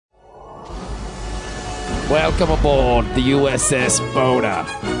Welcome aboard the USS Boda.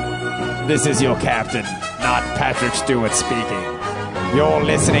 This is your captain, not Patrick Stewart speaking. You're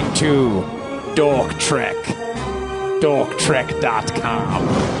listening to Dork Trek. DorkTrek.com.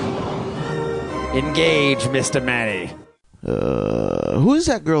 Engage, Mr. Manny. Who is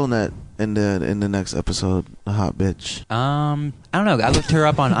that girl in the next episode? The hot bitch. I don't know. I looked her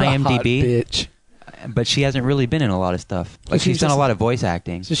up on IMDb. Hot bitch. But she hasn't really been in a lot of stuff. Like, she's done a lot of voice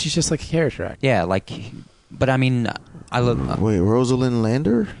acting. So she's just like a character actor. Yeah, like... But I mean, I look... Wait, Rosalind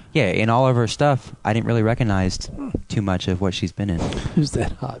Lander? Yeah, in all of her stuff, I didn't really recognize too much of what she's been in. Who's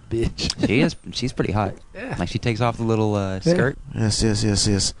that hot bitch? She's pretty hot. Yeah. Like, she takes off the little skirt.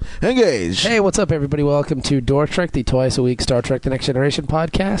 Yes. Engage! Hey, what's up, everybody? Welcome to Dork Trek, the twice-a-week Star Trek The Next Generation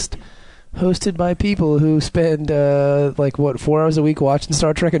podcast, hosted by people who spend, 4 hours a week watching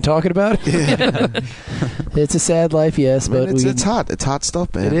Star Trek and talking about it? Yeah. It's a sad life, yes, Man, but it's hot. It's hot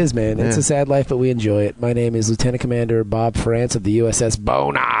stuff, man. It is, man. Yeah. It's a sad life, but we enjoy it. My name is Lieutenant Commander Bob France of the USS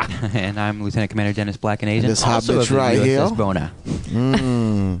Bona. And I'm Lieutenant Commander Dennis Black, an agent. This hot also bitch of the right USS here. Bona.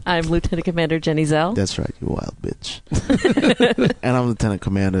 I'm Lieutenant Commander Jenny Zell. That's right, you wild bitch. And I'm Lieutenant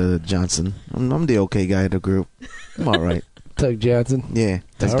Commander Johnson. I'm the okay guy in the group. I'm all right. Doug Johnson. Yeah.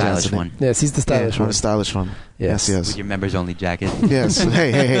 The Tug stylish Johnson. one. Yes, he's the stylish I'm one. the stylish one. Yes. With your members-only jacket. Yes.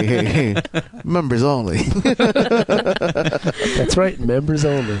 Hey. Members only. That's right, members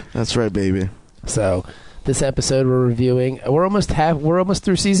only. That's right, baby. So, this episode we're reviewing. We're almost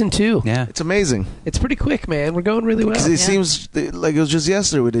through season 2. Yeah. It's amazing. It's pretty quick, man. We're going really well. Because it seems like it was just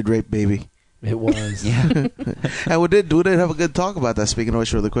yesterday we did Rape Baby. It was. Yeah. And we did have a good talk about that, speaking of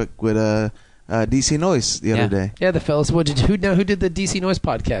which, really quick, with DC Noise the other day. Yeah, the fellas. Who did the DC Noise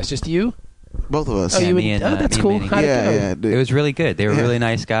podcast? Just you? Both of us. Oh, you me and, and, that's me and cool. Manny. How'd it go? It was really good. They were Yeah. really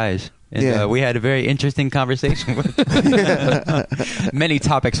nice guys. And Yeah. we had a very interesting conversation. Many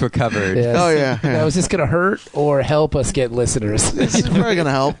topics were covered. Yeah. Oh, yeah. Now, is this going to hurt or help us get listeners? This is probably going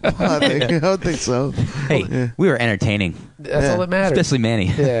to help. I would think so. Hey, Yeah. we were entertaining. That's Yeah. all that matters. Especially Manny.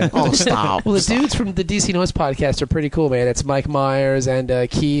 Yeah. Oh, stop. Well, the dudes from the DC Noise podcast are pretty cool, man. It's Mike Myers and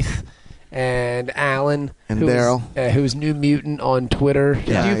Keith and Alan. And who is- Daryl. who's New Mutant on Twitter.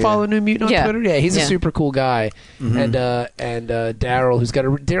 Yeah, Do you yeah. follow New Mutant on Yeah. Twitter? Yeah, he's a Yeah. super cool guy. Mhm. And Daryl,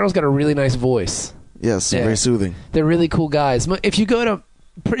 Daryl's got a really nice voice. Yes, Yeah. very soothing. They're really cool guys. If you go to,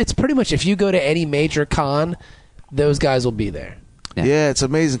 it's pretty much if you go to any major con, those guys will be there. Yeah. Yeah, it's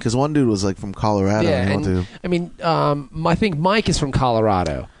amazing because one dude was like from Colorado. Yeah, and and, I mean, I think Mike is from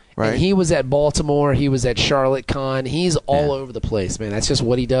Colorado. Right. And he was at Baltimore. He was at Charlotte Con. He's all over the place, man. That's just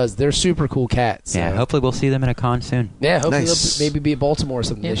what he does. They're super cool cats. Yeah, so. hopefully we'll see them in a con soon. Yeah, hopefully Nice. they'll maybe be at Baltimore or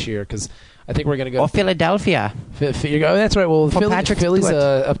something Yeah. this year because I think we're going to go. Or Philadelphia. Oh, that's right. Well, Patrick Philly's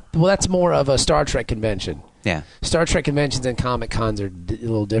Stewart. well, that's more of a Star Trek convention. Yeah. Star Trek conventions and Comic Cons are a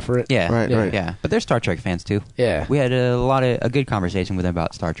little different. Yeah. Right, Yeah. right. Yeah. But they're Star Trek fans, too. Yeah. We had a good conversation with them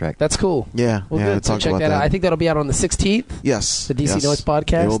about Star Trek. That's cool. Yeah, Well, yeah, good. let's So talk check about that out. that. I think that'll be out on the 16th. Yes. The DC yes. Noise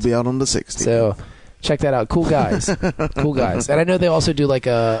podcast? It will be out on the 16th. So check that out. Cool guys. Cool guys. And I know they also do like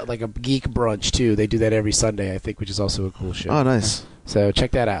a geek brunch too. They do that every Sunday, I think, which is also a cool show. Oh, nice. So check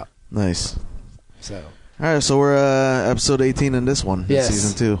that out. Nice. So All right, so we're episode 18 in this one. Yes.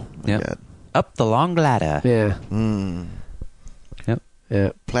 Season 2. Yep. Up the long ladder. yeah.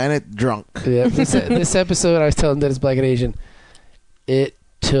 Yeah. Planet Drunk. Yeah. This episode I was telling Dennis Black and Asian, it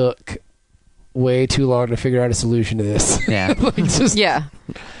took way too long to figure out a solution to this. Yeah. Like just Yeah.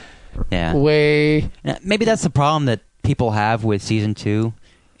 Yeah. way Maybe that's the problem that people have with season 2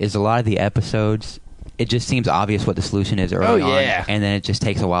 is a lot of the episodes, it just seems obvious what the solution is early on, yeah. and then it just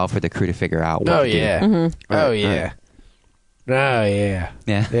takes a while for the crew to figure out what Oh to do. yeah. Mm-hmm. Oh Right, yeah. Oh yeah.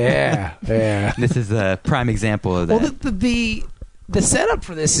 Yeah. Yeah. Yeah. This is a prime example of that. Well, the setup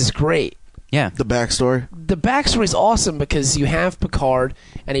for this is great. yeah. The backstory. The backstory is awesome because you have Picard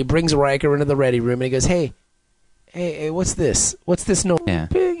and he brings Riker into the ready room and he goes, "Hey, what's this? What's this noise?" Yeah.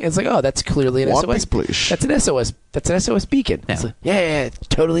 Ping. It's like, "Oh, that's clearly an What SOS. is please? That's an SOS. That's an SOS beacon." Yeah. It's like, yeah, it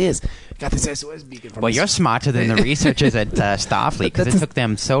totally is. Got this SOS beacon from. Well, this- you're smarter than the researchers at Starfleet because it took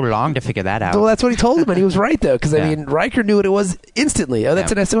them so long to figure that out. Well, that's what he told him, and he was right though, because Yeah. I mean, Riker knew what it was instantly. Oh,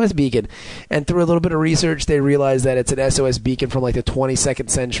 that's Yeah. an SOS beacon, and through a little bit of research, they realized that it's an SOS beacon from like the 22nd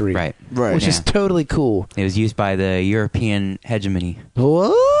century, Right. Right. Which is totally cool. It was used by the European hegemony.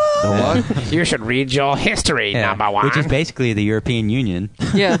 What? The what? You should read your history, number one. Which is basically the European Union.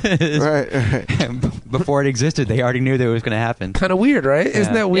 Yeah. right. Before it existed, they already knew that it was going to happen. kind of weird, right?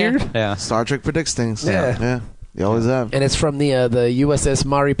 Isn't that weird? Yeah. Star Trek predicts things. Yeah. Yeah. They always have. And it's from the USS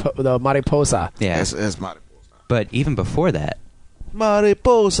Mariposa. Yeah. As Mariposa. But even before that,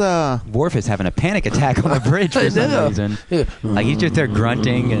 Mariposa. Worf is having a panic attack on the bridge for some reason. Yeah. Like he's just there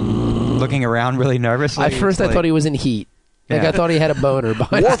grunting and looking around really nervously. At first, I thought he was in heat. Like Yeah. I thought he had a boner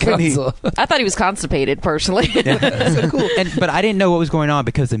behind Worf his in heat. console. I thought he was constipated, personally. so cool. But I didn't know what was going on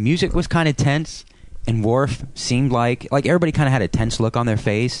because the music was kind of tense, and Worf seemed like everybody kind of had a tense look on their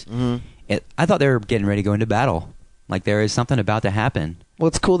face. I thought they were getting ready to go into battle. Like there is something about to happen. Well,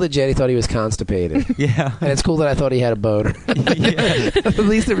 it's cool that Jenny thought he was constipated. Yeah. And it's cool that I thought he had a boner. Yeah. At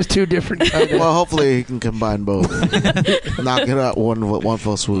least there was two different kinds of... Well, hopefully he can combine both. Knock it out one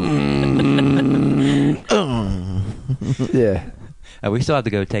fell swoop. Yeah. We still have to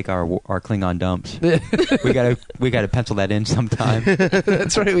go take our Klingon dumps. we gotta pencil that in sometime.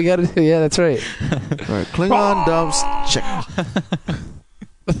 That's right. We got to do. Yeah, that's right. Right, Klingon dumps, check.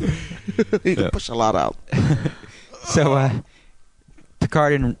 You can push a lot out. So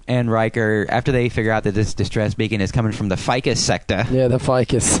Picard and Riker, after they figure out that this distress beacon is coming from the Ficus sector, Yeah, the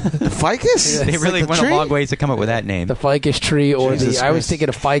ficus. The ficus? they It's really like the went tree? a long ways to come up with that name. The ficus tree, or Jesus I was Christ. thinking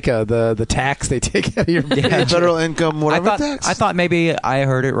of FICA, the tax they take out of your Yeah. Federal income, whatever I tax. thought maybe I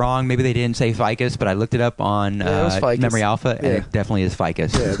heard it wrong. Maybe they didn't say ficus, but I looked it up on Yeah, it was ficus. Memory Alpha, and Yeah. it definitely is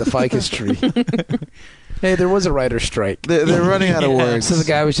ficus. Yeah, the ficus tree. Hey, there was a writer's strike. They're running out of words. So the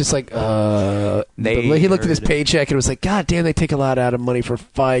guy was just like, They but he looked at his heard- paycheck and was like, God damn, they take a lot out of money for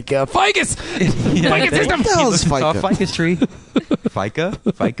FICA. FICUS! Yeah, Ficus they- system! What the hell is he saw a FICA? ficus tree.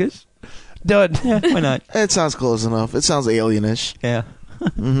 Ficus? Done. Yeah, why not? It sounds close enough. It sounds alienish. Yeah.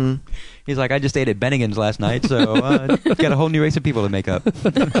 Mm-hmm. He's like, I just ate at Bennigan's last night, so got a whole new race of people to make up.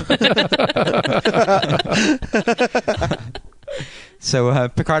 So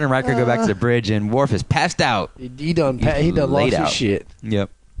Picard and Riker go back to the bridge, and Worf is passed out. He done He's lost laid his out. shit. Yep.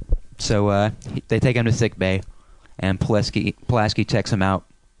 So they take him to sick bay, and Pulaski checks him out,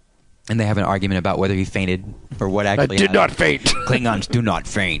 and they have an argument about whether he fainted or what actually happened. faint. Klingons do not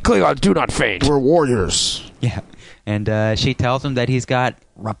faint. Klingons do not faint. We're warriors. Yeah. And she tells him that he's got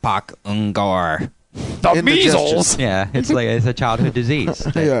Rapak Ungor. The Indigestion. measles. Yeah, it's a childhood disease.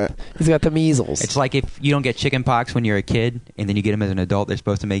 Yeah. He's got the measles. It's like if you don't get chicken pox when you're a kid, and then you get them as an adult, they're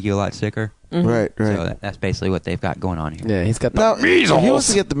supposed to make you a lot sicker. Right, right. So that's basically what they've got going on here. yeah, he's got the Now, measles. if he wants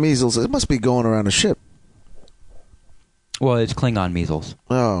to get the measles, it must be going around a ship. Well, it's Klingon measles.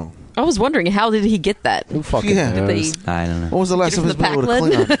 Oh. I was wondering, how did he get that? Who fucking Yeah. Did knows? they? I don't know. When was the last Get time it he's from been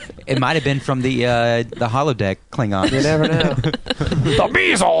with a the Klingon? It might have been from the holodeck Klingons. You never know. The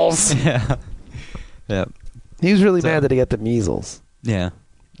measles. Yeah. Yeah. He was really So- mad that he got the measles. Yeah.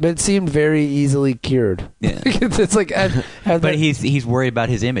 But it seemed very easily cured. Yeah. It's like, But he's worried about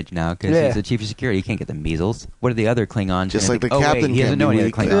his image now because Yeah. he's the chief of security. He can't get the measles. What are the other Klingons? Just gonna like the do? Oh, wait, captain he doesn't can't know be any other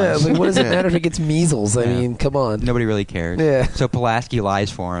weak. Klingons. yeah, like, what does it Yeah. matter if it gets measles? I Yeah. mean, come on. Nobody really cares. Yeah. So Pulaski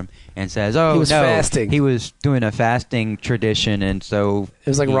lies for him and says, "Oh, He was no, fasting. He was doing a fasting tradition, and so It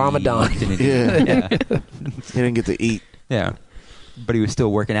was like he Ramadan. didn't eat." Yeah. yeah, He didn't get to eat. yeah. But he was still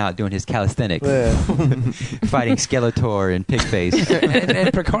working out, doing his calisthenics, Yeah. fighting Skeletor and Pigface.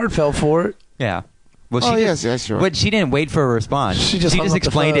 and Picard fell for it. Yeah. Well, Oh, she yes, just, yes, sure. But she didn't wait for a response. She just hung up the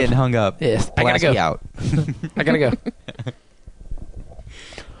explained it phone. and hung up. Yes, I gotta Pulaski go. out. I gotta go.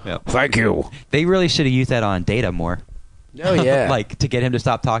 Yep. Thank you. They really should have used that on Data more. Oh yeah. Like to get him to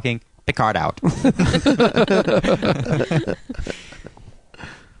stop talking. Picard out.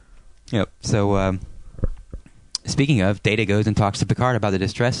 Yep. So, speaking of, Data goes and talks to Picard about the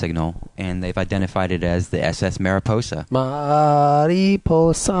distress signal, and they've identified it as the SS Mariposa.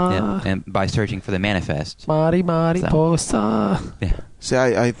 Mariposa. Yeah, and by searching for the manifest. Mariposa. Yeah. See,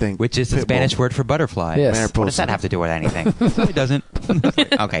 I think. Which is the Pitbull. Spanish word for butterfly. Yes. What does Mariposa. that have to do with anything? It doesn't.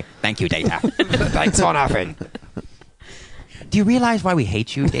 Okay. Thank you, Data. Thanks for nothing. Do you realize why we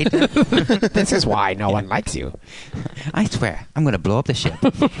hate you, Data? This is why no one likes you. I swear, I'm going to blow up the ship.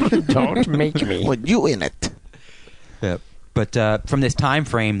 Don't make me. With you in it. Yep. But from this time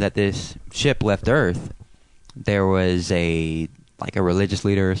frame that this ship left Earth, there was a religious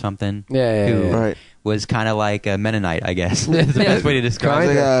leader or something Yeah, who yeah. Right. was kind of like a Mennonite, I guess. Is the best way to describe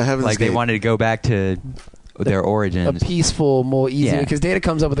Like, it. Heaven's Like they Gate. wanted to go back to their A origins. peaceful, more easy. Yeah. Because Data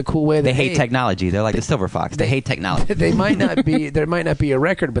comes up with a cool way. That, They hate hey, technology. They're like the Silver Fox. They hate technology. They might not be. There might not be a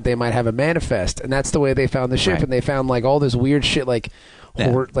record, but they might have a manifest, and that's the way they found the ship. Right. And they found like all this weird shit, like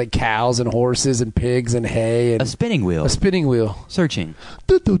Yeah. like cows and horses and pigs and hay and A spinning wheel. a spinning wheel. Searching.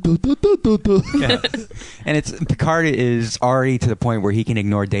 Yeah. And it's Picard is already to the point where he can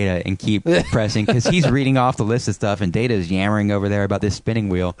ignore Data and keep pressing because he's reading off the list of stuff, and Data is yammering over there about this spinning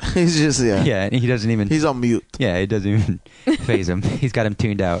wheel. He's just, yeah. Yeah, and he doesn't even. He's on mute. Yeah, it doesn't even phase him. He's got him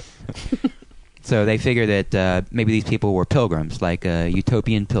tuned out. So they figure that maybe these people were pilgrims, like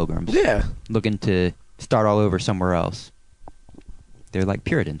utopian pilgrims, Yeah, looking to start all over somewhere else. They're like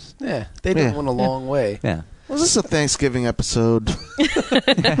Puritans. Yeah, they did went a long way. Yeah. Was this a Thanksgiving episode?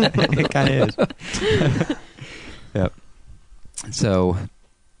 It kind of is. Yep. So,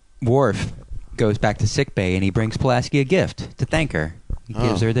 Worf goes back to sickbay and he brings Pulaski a gift to thank her. He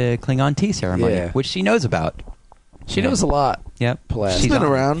gives her the Klingon tea ceremony, Yeah. which she knows about. She knows a lot. Yep. Pulaski. She's been on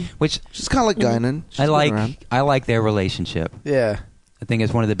it. around. Which She's kind of like Guinan. She's been around. I like their relationship. Yeah. I think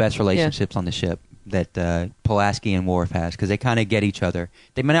it's one of the best relationships on the ship that Pulaski and Worf has because they kind of get each other.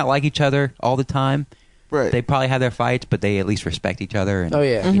 They may not like each other all the time. Right. They probably have their fights, but they at least respect each other. And, Oh,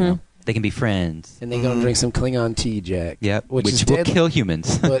 yeah. you know, they can be friends. And they go and drink some Klingon tea, Jack. Yep. Which is will deadly. kill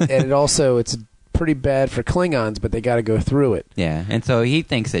humans. But and it also it's pretty bad for Klingons, but they got to go through it. Yeah. And so he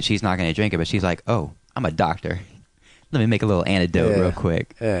thinks that she's not going to drink it, but she's like, "Oh, I'm a doctor. Let me make a little antidote real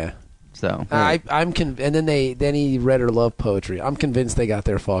quick." Yeah. So I'm and then he read her love poetry. I'm convinced they got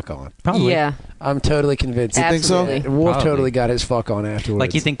their fuck on. probably. Yeah. I'm totally convinced. You think so? Absolutely. Worf Probably. totally got his fuck on afterwards.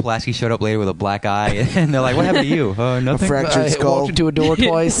 Like you think Pulaski showed up later with a black eye, and they're like, "What happened to you?" Oh, nothing. fractured I skull. walked into a door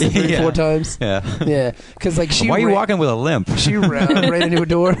twice, three, Yeah. 4 times. Yeah. Yeah, because like she Why are you ran- walking with a limp? She ran into a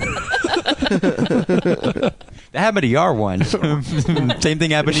door. That happened to Yar once. Same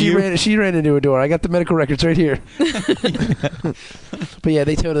thing happened to you. She ran into a door. I got the medical records right here. But yeah,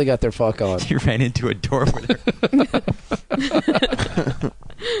 they totally got their fuck on. You ran into a door with her.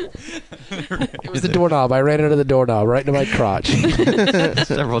 It was the doorknob. I ran into the doorknob right into my crotch.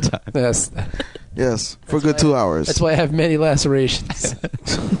 Several times. Yes, Yes, for a good 2 hours. that's why I have many lacerations.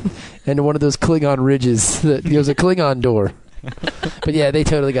 And one of those Klingon ridges. That it was a Klingon door. But yeah, they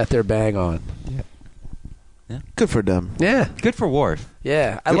totally got their bang on. Good for them. Yeah, Good for Worf.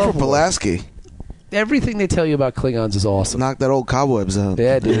 yeah. I Good love for Worf. Pulaski. Everything they tell you about Klingons is awesome. Knock that old cobwebs out.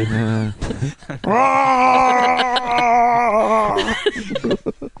 Yeah, dude. I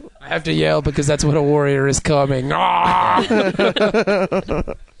have to yell because that's when a warrior is coming. But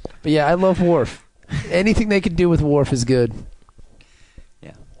yeah, I love Worf. Anything they can do with Worf is good.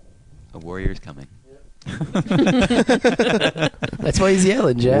 Yeah. A warrior's coming. That's why he's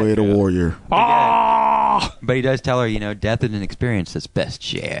yelling, Jack. Way to warrior. But he does tell her, death is an experience that's best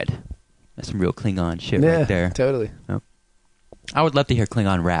shared. That's some real Klingon shit Yeah, right there. totally. I would love to hear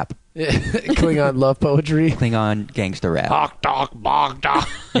Klingon rap. Yeah. Klingon love poetry. Klingon gangster rap. Hawk, dog, bog, dog.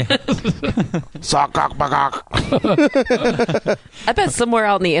 Sockok bagok. I bet somewhere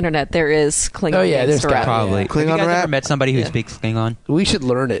out on the internet there is Klingon. Oh, yeah, there's gangster rap. Probably. Klingon Have you guys rap? ever met somebody who Yeah. speaks Klingon? We should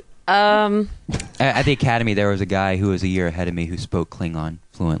learn it. At the academy, there was a guy who was a year ahead of me who spoke Klingon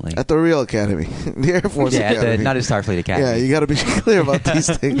fluently. At the real academy. The Air Force Yeah, Academy. not at Starfleet Academy. Yeah, you got to be clear about these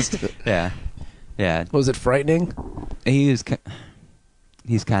things. Yeah. Yeah. Was it frightening? He's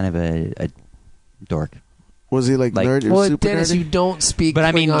kind of a dork. Was he like, Like- nerd? Well, super Dennis, nerdy? you don't speak But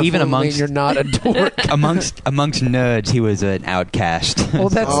I mean, Klingon even fluently amongst- and you're not a dork. amongst nerds, he was an outcast. Well,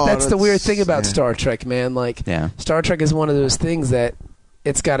 that's Oh, that's the that's- weird thing about yeah. Star Trek, man. Like, Yeah. Star Trek is one of those things that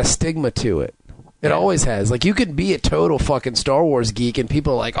it's got a stigma to it. It Yeah. always has. Like, you could be a total fucking Star Wars geek, and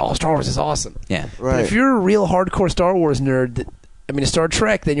people are like, "Oh, Star Wars is awesome." Yeah. But Right. if you're a real hardcore Star Wars nerd, a Star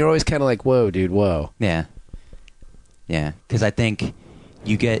Trek, then you're always kind of like, "Whoa, dude, whoa." Yeah. Yeah. Because I think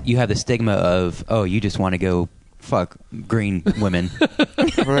you have the stigma of, oh, you just want to go fuck green women.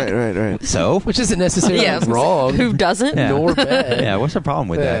 right. So? Which isn't necessarily Yeah, I was gonna say, wrong, who doesn't? Yeah. nor bad. Yeah, what's the problem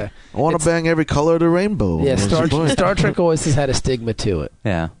with Yeah. I want to bang every color of the rainbow. Yeah, What's the point? Star Trek always has had a stigma to it.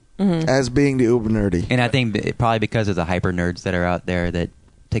 that? Yeah. As being the uber nerdy. And I think probably because of the hyper nerds that are out there that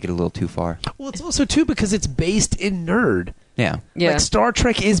take it a little too far. Well, it's also too because it's based in nerd. Yeah. Yeah. Like Star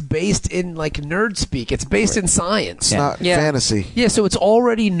Trek is based in like nerd speak. It's based in science. It's Yeah. not Yeah. fantasy. Yeah, so it's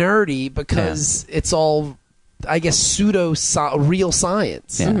already nerdy because it's all, I guess, real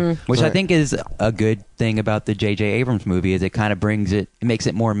science. Yeah. Which I Right. think is a good thing about the J.J. Abrams movie is it kind of it makes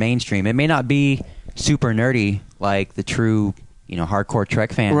it more mainstream. It may not be super nerdy like the true, hardcore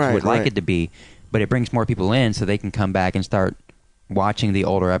Trek fans Right, would like right. it to be, but it brings more people in so they can come back and start watching the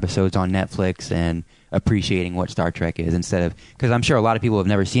older episodes on Netflix and appreciating what Star Trek is instead of, because I'm sure a lot of people have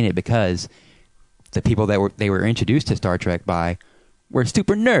never seen it because the people that they were introduced to Star Trek by were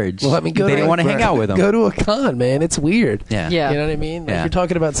super nerds. Well, go they to didn't want to hang out with them. Go to a con, man. It's weird. Yeah. Yeah. You know what I mean? Like Yeah. you're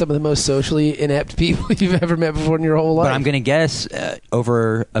talking about some of the most socially inept people you've ever met before in your whole life. But I'm going to guess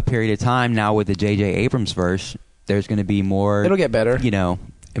over a period of time now with the J.J. Abrams verse, there's going to be more, It'll get better.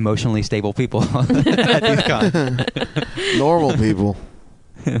 emotionally stable people at these cons. Normal people.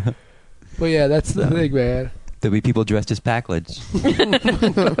 Well, yeah, that's the thing, man. There'll be people dressed as Packlids.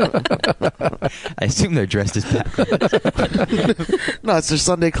 I assume they're dressed as Packlids. No, it's their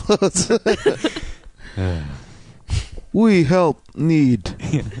Sunday clothes. We help need.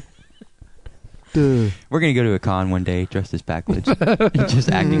 Duh. We're gonna go to a con one day dressed as backwards, just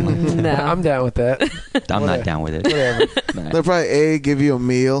acting like. No. I'm down with that. I'm Whatever. not down with it. Whatever. Nah. They'll probably A, give you a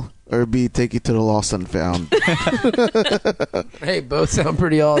meal, or B, take you to the lost and found. Hey, both sound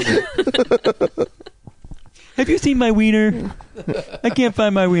pretty awesome. Have you seen my wiener? I can't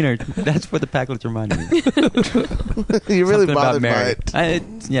find my wiener. That's what the Packlets reminded me. You're really Something about bothered by Mary.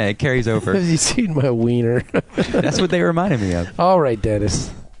 it. Yeah, it carries over. Have you seen my wiener? That's what they reminded me of. All right,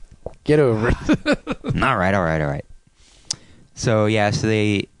 Dennis. Get over it. All right. So so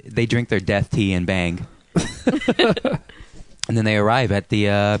they drink their death tea and bang, and then they arrive at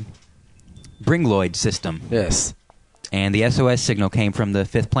the Bringloid system, Yes. and the SOS signal came from the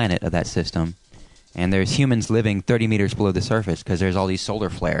fifth planet of that system. And there's humans living 30 meters below the surface because there's all these solar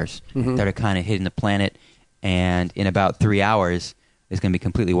flares that are kind of hitting the planet. And in about 3 hours, it's going to be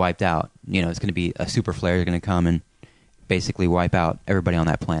completely wiped out. You know, it's going to be a super flare is going to come and basically wipe out everybody on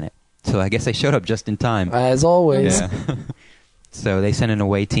that planet. So I guess they showed up just in time. As always. Yeah. So they sent an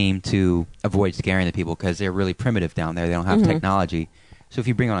away team to avoid scaring the people because they're really primitive down there. They don't have technology. So if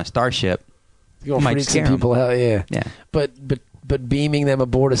you bring on a starship, You're might freak some scare 'em. people out, yeah. yeah, But beaming them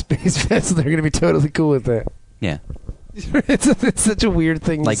aboard a space vessel, they're going to be totally cool with that. yeah. it's such a weird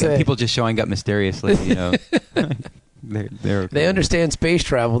thing Like to say. people just showing up mysteriously, you know. they're They understand space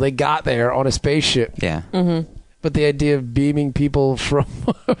travel. They got there on a spaceship. Yeah. But the idea of beaming people from...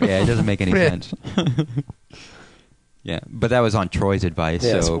 Yeah, it doesn't make any Yeah. sense. Yeah, but that was on Troy's advice,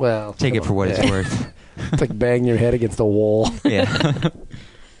 Yes, so well, take it come for what on. it's Yeah. worth. It's like banging your head against a wall. Yeah.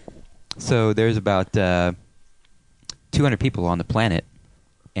 So there's about 200 people on the planet,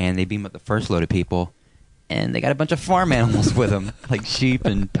 and they beam up the first load of people, and they got a bunch of farm animals with them, like sheep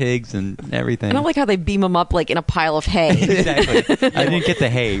and pigs and everything. I don't like how they beam them up like in a pile of hay. Exactly. I didn't get the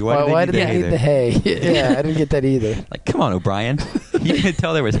hay. Why did they need the hay? Yeah, I didn't get that either. Like, come on, O'Brien. You can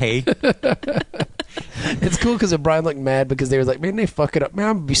tell there was hay. It's cool because O'Brien looked mad because they was like, man, they fuck it up. Man,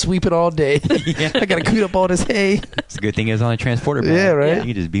 I'm going to be sweeping all day. Yeah. I got to clean up all this hay. It's a good thing it was on a transporter bag. Yeah, right. You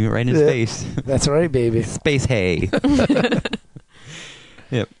can just beam it right in his Yeah. face. That's right, baby. Space hay.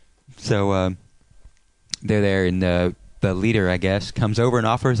 Yep. So they're there, and the leader, I guess, comes over and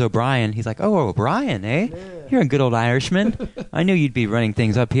offers O'Brien. He's like, "Oh, O'Brien, eh? You're a good old Irishman. I knew you'd be running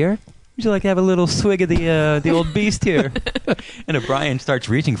things up here. Would you like to have a little swig of the old beast here?" And O'Brien starts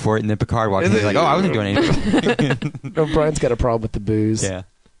reaching for it, and then Picard walks in. He's like, "Oh, I wasn't doing anything." O'Brien's got a problem with the booze. Yeah.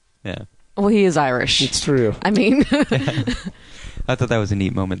 Well, he is Irish. It's true. I mean, I thought that was a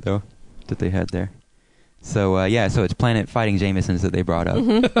neat moment, though, that they had there. So, so it's Planet Fighting Jamesons that they brought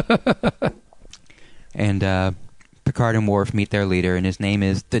up. And Picard and Worf meet their leader, and his name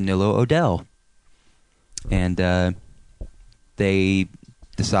is Danilo O'Dell. And they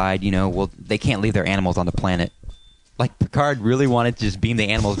decide, they can't leave their animals on the planet. Like, Picard really wanted to just beam the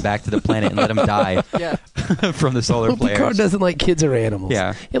animals back to the planet and let them die Yeah. from the solar Well, flares. Picard doesn't like kids or animals.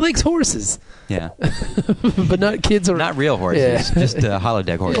 Yeah. He likes horses, Yeah. but not kids or... Not real horses, Yeah. just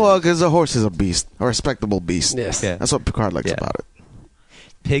holodeck horses. Well, because a horse is a beast, a respectable beast. Yes. Yeah. That's what Picard likes Yeah. about it.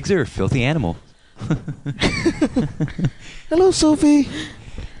 Pigs are a filthy animal. Hello, Sophie.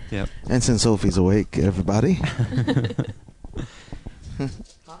 Yep. Ensign Sophie's awake, everybody.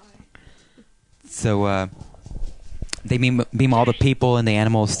 So they beam all the people and the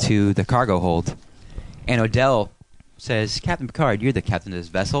animals to the cargo hold, and O'Dell says, "Captain Picard, you're the captain of this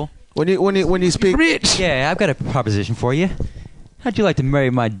vessel. When you speak, Rich! Yeah, I've got a proposition for you. How'd you like to marry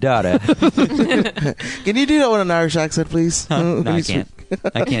my daughter?" can you do that with an Irish accent, please? No, When I you speak- can't.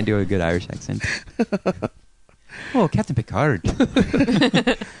 I can't do a good Irish accent. Oh, Captain Picard,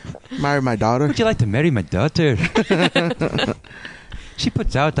 Marry my daughter. would you like to marry my daughter? She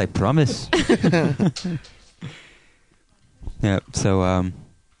puts out, I promise. Yeah, so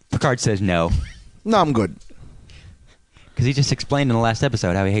Picard says no. No, I'm good. Because he just explained in the last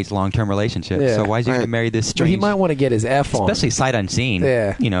episode how he hates long-term relationships. Yeah. So why is he going to Right. marry this Well, strange... he might want to get his F on. Especially sight unseen.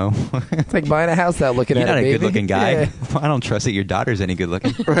 Yeah. It's like buying a house without looking you're at not it, a baby. good-looking guy. Yeah. I don't trust that your daughter's any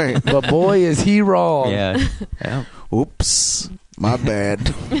good-looking. Right. But boy, is he wrong. Yeah. Yeah. Oops. My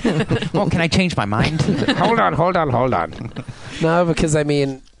bad. Oh, can I change my mind? Hold on. No, because, I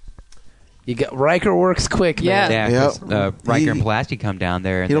mean, you got Riker works quick, Yeah. man. Yeah, 'cause, Yep. Riker and He- Pulaski come down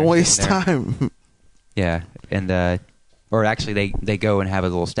there. And You don't they're waste sitting there. time. Yeah, and or actually they go and have a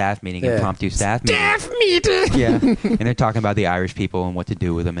little staff meeting, Yeah. impromptu staff meeting. Staff meeting! Yeah, and they're talking about the Irish people and what to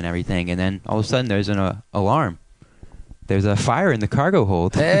do with them and everything. And then all of a sudden there's an alarm, there's a fire in the cargo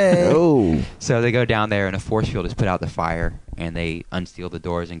hold. Hey. Oh, So they go down there, and a force field has put out the fire, and they unseal the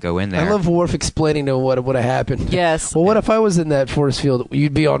doors and go in there. I love Worf explaining to him what would have happened. Yes. Well, what if I was in that force field?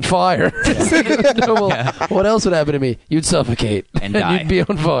 You'd be on fire. No, well, what else would happen to me? You'd suffocate And die. You'd be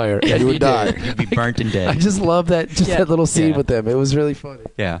on fire. you And would die. You'd be burnt and I dead. just love that. Just Yeah. that little scene Yeah. with them. It was really funny.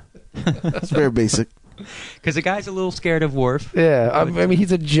 Yeah. It's very basic. Because the guy's a little scared of Worf. Yeah, I mean,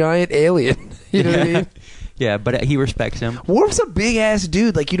 he's a giant alien. You know what I mean? Yeah, but he respects him. Worf's a big ass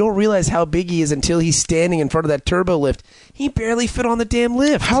dude. Like, you don't realize how big he is until he's standing in front of that turbo lift. He barely fit on the damn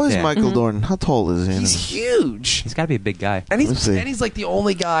lift. How is Yeah. Michael Dorn? How tall is he? He's huge. He's got to be a big guy. And Let's see. he's like the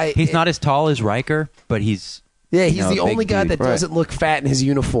only guy. He's not as tall as Riker, but he's Yeah, you he's know, the a big only guy dude. that Right. doesn't look fat in his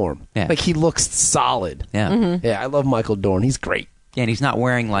uniform. Yeah. Like, he looks solid. yeah. Yeah, I love Michael Dorn. He's great. Yeah, and he's not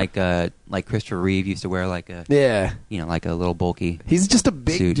wearing like Christopher Reeve used to wear like a Yeah. like a little bulky He's just a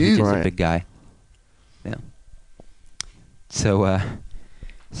big suit. He's dude. just Right. a big guy. Yeah. So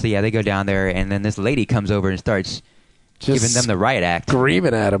yeah, they go down there, and then this lady comes over and starts Just giving them the riot act.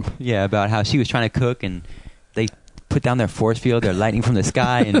 screaming at him. Yeah, about how she was trying to cook, and they put down their force field, their lightning from the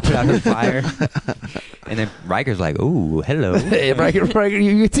sky, and put out her fire. And then Riker's like, "Ooh, hello." Hey, Riker,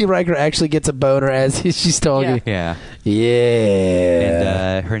 you can see Riker actually gets a boner as she's talking. Yeah.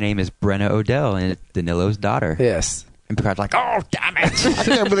 Yeah. And her name is Brenna Odell, and it's Danilo's daughter. Yes. And Picard's like, "Oh, damn it!" I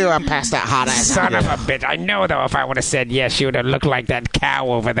can't believe I passed that hot ass. Son of a bitch. I know, though, if I would have said yes, she would have looked like that cow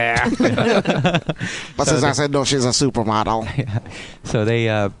over there. But since I said no, she's a supermodel. So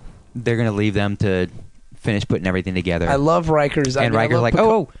they're gonna leave them to finish putting everything together. I love Riker's. and Riker's like,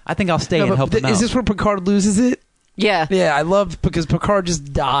 "Oh, I think I'll stay and help them out." Is this where Picard loses it? Yeah. Yeah, I love because Picard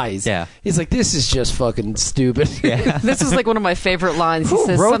just dies. Yeah. He's like, this is just fucking stupid. Yeah. This is like one of my favorite lines. He Who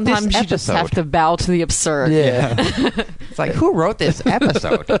says, wrote this sometimes you just episode?" have to bow to the absurd. Yeah. It's like, who wrote this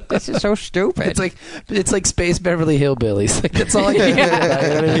episode? This is so stupid. It's like Space Beverly Hillbillies. Like, that's all I can think about. You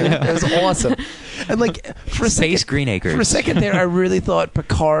know what I mean? It was awesome. And like for a Space second, Green Acres. for a second there, I really thought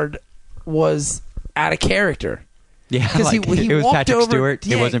Picard was out of character. Yeah, Because like, he it was walked Patrick over, Stewart.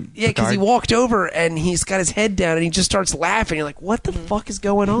 Yeah, It wasn't. Yeah, because he Picard. walked over and he's got his head down and he just starts laughing. You're like, what the fuck is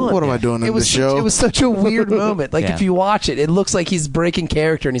going on? What am I doing in it was this show? It was such a weird moment. Like Yeah. if you watch it, it looks like he's breaking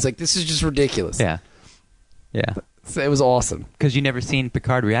character and he's like, this is just ridiculous. Yeah, yeah. So it was awesome. Because you never seen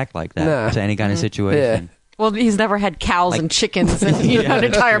Picard react like that Nah. to any kind of situation. Well, he's never had cows Like- and chickens and Yeah, an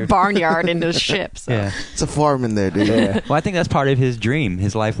that's entire true. barnyard in his ship. So. Yeah. It's a farm in there, dude. Yeah. Well, I think that's part of his dream.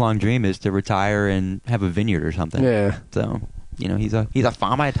 His lifelong dream is to retire and have a vineyard or something. Yeah. So, he's a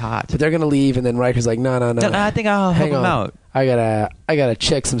farmer at heart. But they're gonna leave, and then Riker's like, "No, I think I'll help hang him on. out. I gotta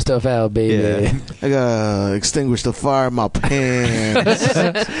check some stuff out, baby. Yeah. I gotta extinguish the fire in my pants.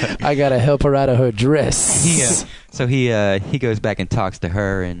 I gotta help her out of her dress." So he goes back and talks to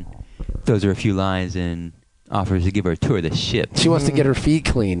her and throws her a few lines and offers to give her a tour of the ship. She wants to get her feet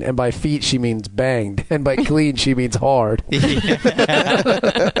clean, and by feet she means banged, and by clean she means hard. Because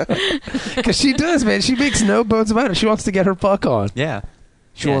she does, man. She makes no bones about it. She wants to get her fuck on. Yeah.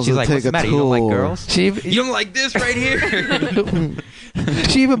 She Yeah, wants she's to like, take "What's the a matter? You don't like tour." girls? She You don't like this right here?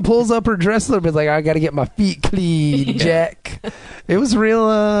 she even pulls up her dress a little bit, like, "I gotta get my feet clean, Jack." It was real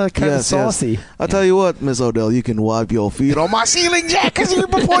kind of Yes, saucy. yes. I'll tell you what, Miss Odell, you can wipe your feet on my ceiling jack because you've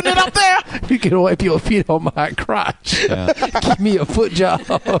been pointing it up there. You can wipe your feet on my crotch. Yeah. Give me a foot job.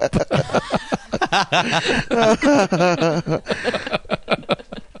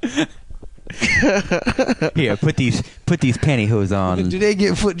 Here, put these pantyhose on. Do they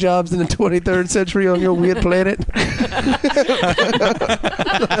get foot jobs in the 23rd century on your weird planet?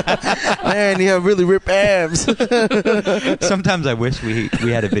 Man, you have really ripped abs. Sometimes I wish we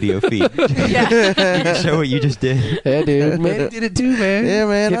had a video feed. Yeah. You can show what you just did. Yeah, dude. Man did it too, man. Yeah,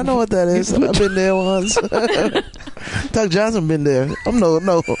 man, I know what that is. I've been there once. Doug Johnson been there. I'm no.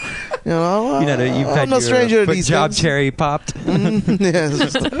 You've You've had I'm no your stranger to foot these job things. cherry popped.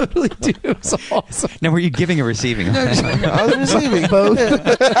 Yes, Totally, dude. It was awesome. Now, were you giving or receiving? I was receiving. Both.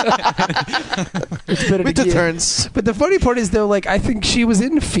 It's better With to the get- turns. But the funny part is, though, like, I think she was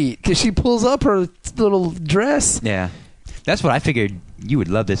in feet because she pulls up her little dress. Yeah. That's what I figured. You would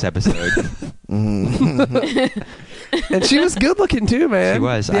love this episode. And she was good looking too, man. She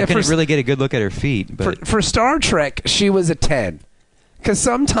was. Yeah, I couldn't for, really get a good look at her feet, but for Star Trek, she was a 10. Because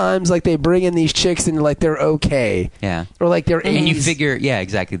sometimes, like, they bring in these chicks and, like, they're okay. yeah. Or, like, they're 80s. And you figure, yeah,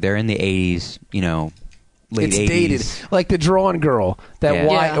 exactly. They're in the 80s, late it's 80s. dated. Like the drawn girl. That Yeah.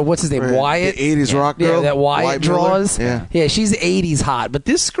 Wyatt, Yeah. what's his name? Wyatt? The 80s rock Yeah, girl. that Wyatt Miller. draws. Yeah. Yeah, she's 80s hot. But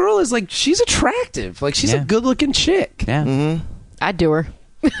this girl is, like, she's attractive. Like, she's a Yeah. good-looking chick. Yeah. Mm-hmm. I'd do her.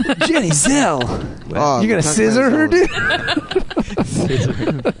 Jenny Zell. Oh, You're going to Tuck scissor her, Mansell.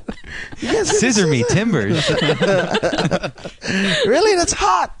 dude? You Scissor me timbers. Really? That's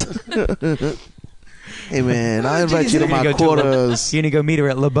hot. Hey, man, I invite you to my quarters. You gonna go meet her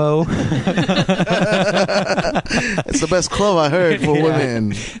at LeBeau? It's the best club I heard for women.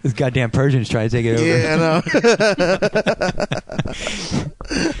 This goddamn Persian's trying to take it over. Yeah,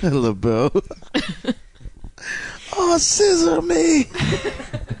 I know. LeBeau. Oh, scissor me.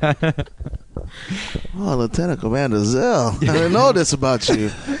 Oh, Lieutenant Commander Zell. I didn't know this about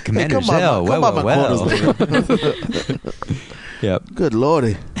you. Commander Hey, come Zell. by my Well. quarters. Yep. Good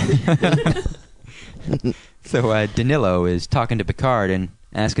lordy. So Danilo is talking to Picard and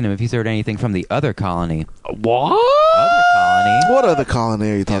asking him if he's heard anything from the other colony. What? Other colony. What other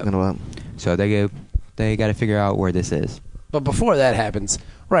colony are you talking about? So they got to figure out where this is. But before that happens,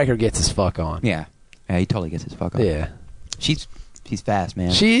 Riker gets his fuck on. Yeah, he totally gets his fuck on. Yeah. She's fast,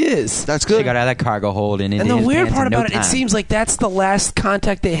 man. She is. That's She good. got out of that cargo hold and into And the his weird pants part in no about it, time. it seems like that's the last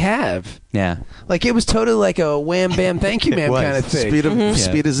contact they have. Yeah. Like, it was totally like a wham, bam, thank you, ma'am was. kind of thing.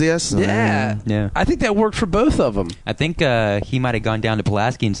 Speed is yes. Yeah. Yeah. I think that worked for both of them. I think he might have gone down to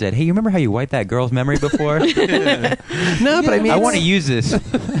Pulaski and said, "Hey, you remember how you wiped that girl's memory before? No, but I mean, I want to use this."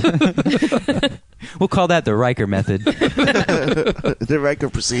 We'll call that the Riker method. The Riker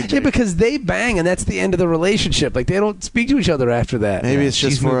procedure. Yeah, because they bang, and that's the end of the relationship. Like, they don't speak to each other after that. Maybe it's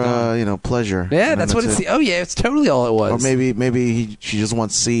She's just for moved on. pleasure. Yeah, And that's then what it's. Oh, yeah, it's totally all it was. Or maybe she just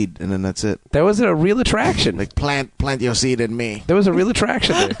wants seed, and then that's it. There was a real attraction. Like plant your seed in me. There was a real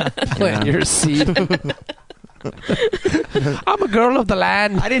attraction there. Plant your seed. I'm a girl of the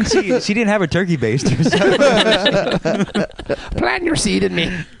land. I didn't see. She didn't have a turkey baster. So. Plant your seed in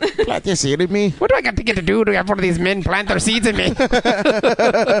me. Plant your seed in me. What do I got to get to do to have one of these men plant their seeds in me?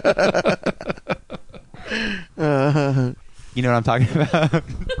 You know what I'm talking about?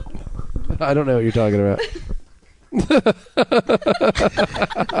 I don't know what you're talking about.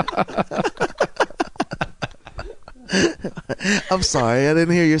 I'm sorry, I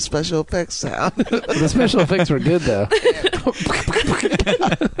didn't hear your special effects sound. The special effects were good, though.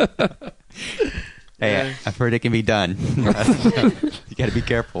 Hey, I've heard it can be done. You got to be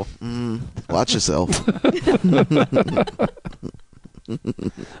careful. Watch yourself.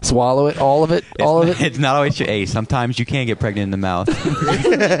 Swallow it, all of it, all of it, It's not always. Hey, sometimes you can get pregnant in the mouth.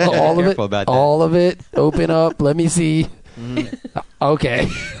 all of it, Careful about that. all of it. Open up. Let me see. Okay.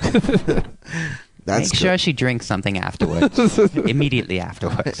 That's Make sure she drinks something afterwards. Immediately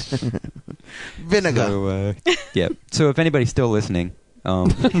afterwards. vinegar. So, yeah. So if anybody's still listening,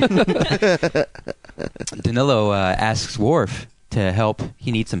 Danilo asks Worf to help.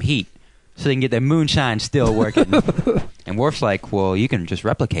 He needs some heat so they can get their moonshine still working. And Worf's like, well, you can just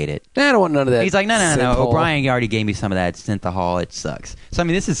replicate it. I don't want none of that. He's like, no. synthol. O'Brien already gave me some of that synthahol. It sucks. So, I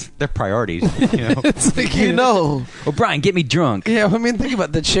mean, this is their priorities. It's like, You know, O'Brien, get me drunk. Yeah, I mean, think about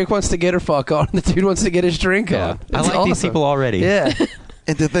it. The chick wants to get her fuck on. The dude wants to get his drink Yeah. on. I It's like these awesome. people already. Yeah.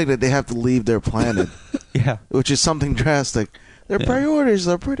 and to think that they have to leave their planet, Yeah. which is something drastic. Their priorities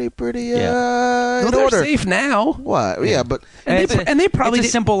are pretty Well, in they're order. safe now. What? Yeah, but And they probably it's a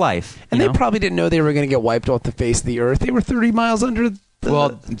did- simple life. And you they know? probably didn't know they were going to get wiped off the face of the earth. They were 30 miles under the...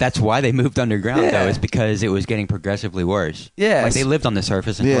 Well, that's why they moved underground, Yeah. though, is because it was getting progressively worse. Yes. Like, they lived on the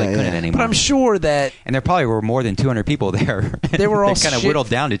surface until they couldn't anymore. But I'm sure that And there probably were more than 200 people there. They were all kind of shit- whittled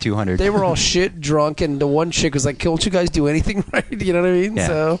down to 200. they were all shit drunk, and the one chick was like, "Can't you guys do anything right?" You know what I mean? Yeah.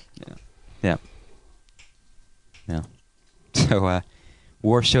 So Yeah. So,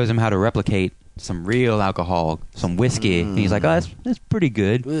 Worf shows him how to replicate some real alcohol, some whiskey. And he's like, oh, that's pretty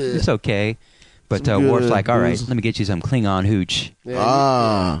good. Ugh. It's okay. But Some Worf's good like, all right, booze. let me get you some Klingon hooch.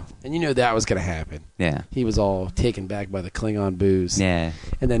 yeah, and you know that was going to happen. Yeah. He was all taken back by the Klingon booze. Yeah.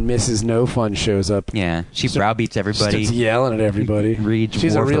 And then Mrs. No Fun shows up. Yeah. She So- browbeats everybody. Starts yelling at everybody. Reads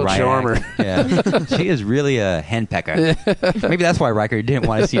She's a Worf the real right charmer. act. Yeah. She is really a henpecker. Maybe that's why Riker didn't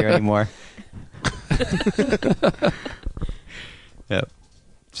want to see her anymore. Yep.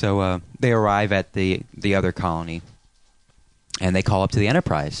 So they arrive at the other colony, and they call up to the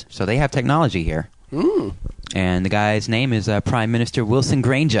Enterprise. So they have technology here. And the guy's name is Prime Minister Wilson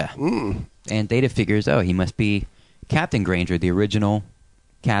Granger. And Data figures, oh, he must be Captain Granger, the original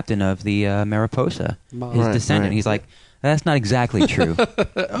captain of the Mariposa, his Right, descendant. right. He's like, that's not exactly true.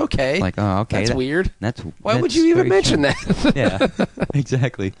 Okay. Like, oh, okay. That's weird. Why would that's you even very mention strange. that? Yeah,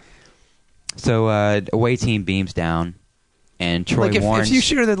 exactly. So away team beams down, and Troy Like warns. if you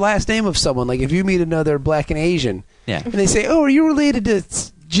share the last name of someone, like if you meet another Black and Asian, Yeah. and they say, "Oh, are you related to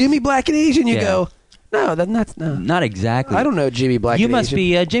Jimmy Black and Asian?" You Yeah. go, No, that's no. Not exactly. I don't know Jimmy Black. You and must Asian.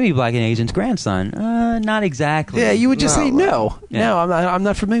 be Jimmy Black and Asian's grandson. Not exactly. Yeah, you would just say no. Yeah. No, I'm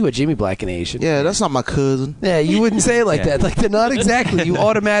not familiar with Jimmy Black and Asian. Yeah, that's not my cousin. Yeah, you wouldn't say it like Yeah. that. Like, they're not exactly. You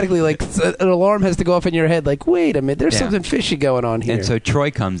automatically, like, an alarm has to go off in your head. Like, wait a minute, there's Yeah. something fishy going on here. And so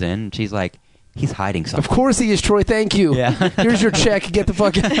Troy comes in, and she's like, he's hiding of something. course he is, Troy. Thank you. Yeah. Here's your check. Get the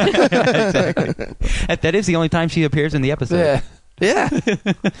fuck out. That is the only time she appears in the episode. Yeah. Yeah.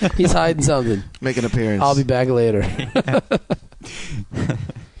 He's hiding something. Make an appearance. I'll be back later.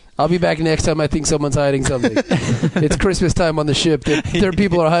 I'll be back next time I think someone's hiding something. It's Christmas time on the ship. Their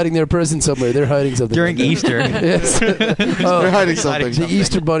people are hiding their present somewhere. They're hiding something. During Easter. Yes. They're hiding something. The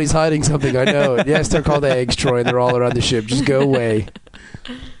Easter Bunny's hiding something. I know it. Yes, they're called eggs, Troy, and they're all around the ship. Just go away.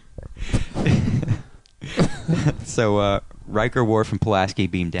 So Riker, Worf, and Pulaski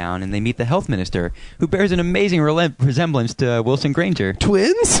beam down, and they meet the health minister, who bears an amazing resemblance to Wilson Granger.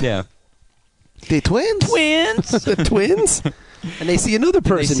 Twins? Yeah. They twins? Twins! The twins? And they see another They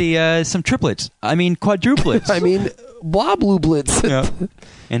person. see some triplets. I mean, quadruplets. I mean, bloblublets. Yeah.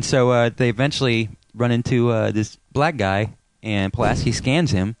 And so they eventually run into this black guy, and Pulaski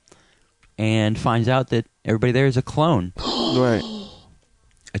scans him and finds out that everybody there is a clone. Right.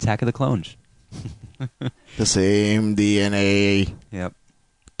 Attack of the Clones. The same DNA. Yep.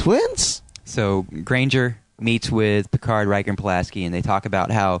 Twins? So Granger meets with Picard, Riker, and Pulaski, and they talk about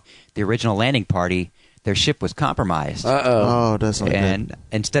how the original landing party, their ship was compromised. Uh-oh. Oh, that's not And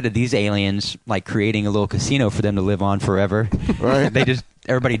instead of these aliens like creating a little casino for them to live on forever, Right.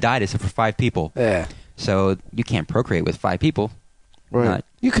 everybody died except for 5 people. Yeah. So you can't procreate with 5 people. Right. Not-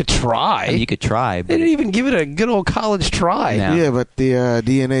 You could try. I mean, you could try, They but didn't even give it a good old college try. No. Yeah, but the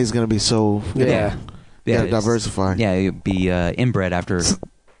DNA is going to be so... you know, Yeah. you gotta it's- diversify. Yeah, you'd be inbred after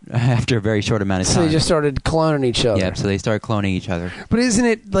a very short amount of So time. they just started cloning each other. Yeah, so they start cloning each other. But isn't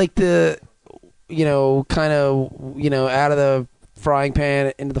it like the, kind of, out of the frying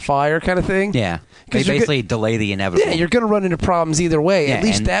pan into the fire kind of thing? Yeah, they 'Cause you're basically delay the inevitable. Yeah, you're going to run into problems either way. Yeah, At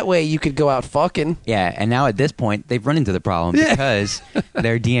least and- that way you could go out fucking. Yeah, and now at this point, they've run into the problem Yeah. because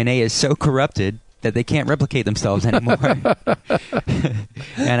their DNA is so corrupted that they can't replicate themselves anymore.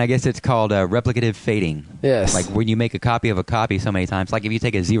 And I guess it's called replicative fading. Yes. Like when you make a copy of a copy so many times, like if you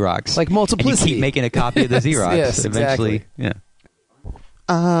take a Xerox. Like and multiplicity. you keep making a copy of the Xerox. Yes, eventually, exactly. yeah.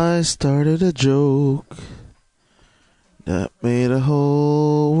 I started a joke that made the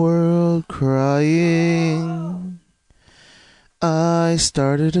whole world crying. I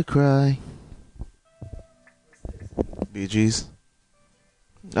started to cry. Bee Gees.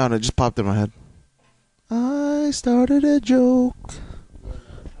 Oh, no, it just popped in my head. I started a joke.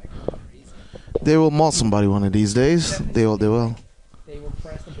 They will maul somebody one of these days. They will. They were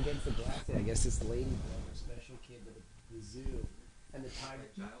pressed up against the glass. I guess this lady brought her special kid to the zoo, and the tiger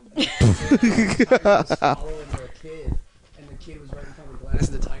was swallowing her kid, and the kid was right in front of the glass,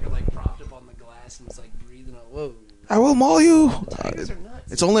 and the tiger propped up on the glass and was breathing out. Whoa! I will maul you. Tigers are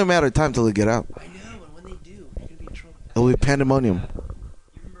nuts. It's only a matter of time till they get out. I know, and when they do, you're gonna be in trouble. It'll be pandemonium. You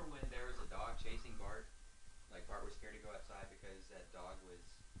remember when there was a dog chasing Bart? Like Bart was scared to go outside because that dog was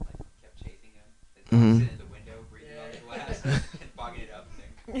kept chasing him. The dog Mhm. sitting in the window, breathing on the glass, and fogging it up.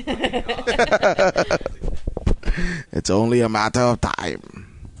 And then It's only a matter of time.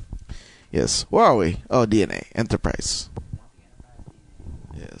 Yes. Where are we? Oh, DNA. Enterprise.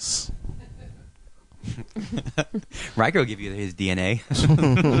 Yes. Riker will give you his DNA.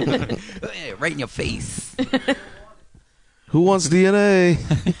 Right in your face. Who wants DNA?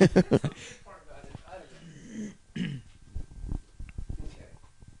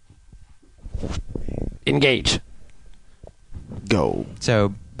 Engage. Go.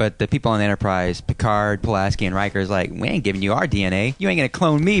 So, but the people on the Enterprise, Picard, Pulaski, and Riker is like, we ain't giving you our DNA. You ain't going to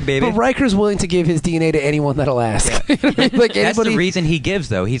clone me, baby. But Riker's willing to give his DNA to anyone that'll ask. Like That's anybody. the reason he gives,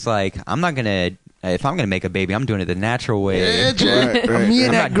 though. He's like, I'm not going to, if I'm going to make a baby, I'm doing it the natural way. Right, Me I'm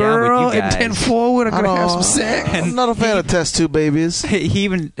and that not down with girl you and guys. 10 forward are gonna have some sex. I'm not a fan of test tube babies. He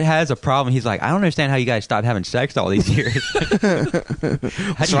even has a problem. He's like, I don't understand how you guys stopped having sex all these years. How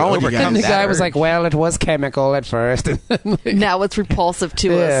do you wrong with you overcome And the that guy was urge? like, "Well, it was chemical at first." Now it's repulsive to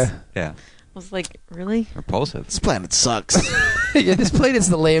us. Yeah. Yeah, I was like, really? repulsive. This planet sucks. Yeah, this planet is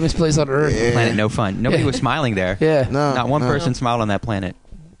the lamest place on Earth. Yeah. Planet no fun. Nobody was smiling there. Yeah. No. Not one no. person smiled on that planet.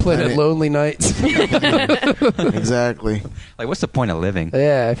 Planet Lonely Nights. Exactly. Like, what's the point of living?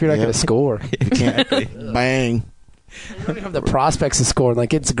 Yeah, if you're not Yep. going to score. You can't. Bang. You don't even have the prospects of scoring.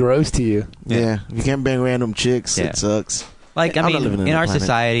 Like, it's gross to you. Yeah. You can't bang random chicks. Yeah. It sucks. Like, I I'm not mean, living in in that our planet.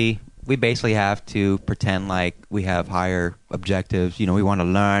 society, we basically have to pretend like we have higher objectives. You know, we want to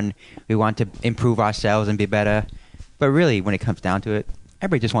learn, we want to improve ourselves and be better. But really, when it comes down to it,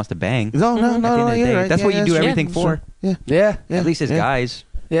 everybody just wants to bang. No, At the end of the you're day. right. That's Yeah, what you yeah, do sure. everything for. Yeah. Yeah. At least as yeah. guys.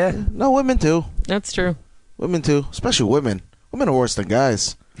 Yeah. No, women too. That's true. Women too. Especially women. Women are worse than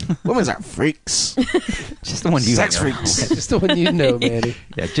guys. Women are freaks. Just the one you Sex know. freaks. Just the one you know, Manny.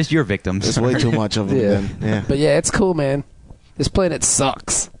 Yeah, just your victims. There's way too much of them. Yeah. Then. Yeah. But yeah, it's cool, man. This planet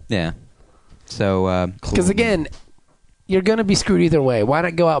sucks. Yeah. So, Because again, you're gonna be screwed either way. Why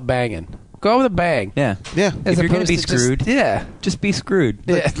not go out banging? Go out with a bang. yeah. Yeah. As If you're gonna opposed be to just- screwed, yeah. just be screwed.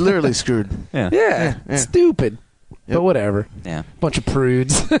 Yeah. Like, literally screwed. Yeah. Yeah. yeah. Stupid. Yep. But whatever. Yeah. Bunch of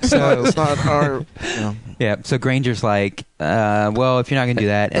prudes. So, It's not our. yeah. So Granger's like, well, if you're not going to do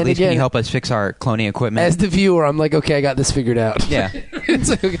that, at And least can again- you help us fix our cloning equipment? As the viewer, I'm like, okay, I got this figured out. Yeah. It's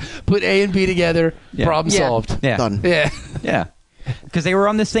like, okay, put A and B together. Yeah. Problem Yeah. solved. Yeah. Done. Yeah. Yeah. Because they were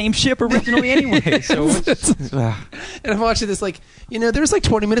on the same ship originally anyway. So, And I'm watching this like, there's like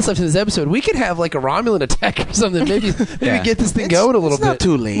 20 minutes left in this episode. We could have like a Romulan attack or something. Maybe Yeah. get this thing going a little It's not bit.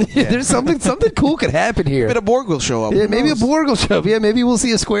 too late. There's something cool could happen here. Maybe a Borg will show up. Yeah, Who maybe a knows? Borg will show up. Yeah, maybe we'll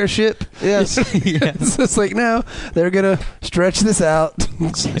see a square ship. Yes. It's just like, no, they're going to stretch this out.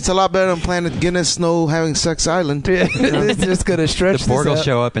 It's a lot better than Planet Guinness Snow having Sex Island. Yeah, they're just going to stretch the Borg will this out.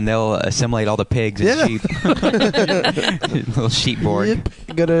 show up and they'll assimilate all the pigs and Yeah. sheep. Little sheep Borg. Yep.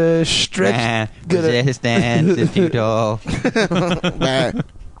 Gonna stretch. Nah, gonna- resistance is futile. Bah.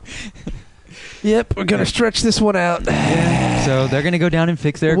 Yep, we're going to stretch this one out. So they're going to go down and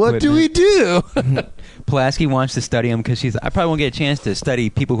fix their What do we equipment. do? Pulaski wants to study them because I probably won't get a chance to study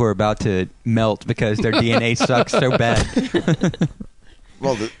people who are about to melt because their DNA sucks so bad.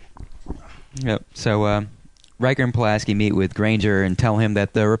 Well, Yep. So Riker and Pulaski meet with Granger and tell him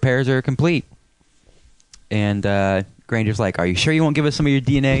that the repairs are complete. And Granger's like, "Are you sure you won't give us some of your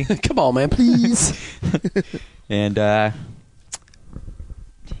DNA?" Come on, man, please. And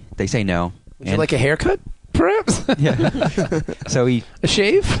they say no. Would you like a haircut, perhaps? Yeah. So A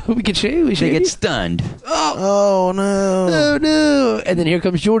shave? We could shave. We they shave. get stunned. oh no. Oh no! And then here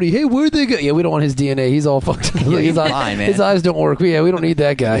comes Jordy. Hey, where'd they go? Yeah, we don't want his DNA. He's all fucked up. Yeah, his, he's blind, man. his eyes don't work. Yeah, we don't need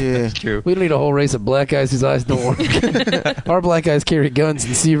that guy. Yeah. True. We don't need a whole race of black guys whose eyes don't work. Our black guys carry guns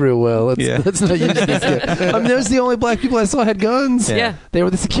and see real well. Let's not use this guy. I mean, those the only black people I saw had guns. Yeah. Yeah. They were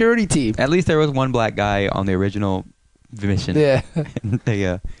the security team. At least there was one black guy on the original mission. Yeah. And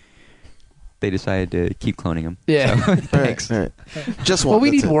they decided to keep cloning him. Yeah. So, thanks. All right. Just one. Well, we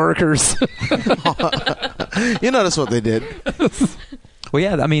that's need it. workers. You notice what they did. Well,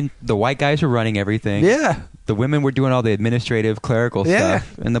 yeah, I mean, the white guys were running everything. Yeah. The women were doing all the administrative, clerical Yeah.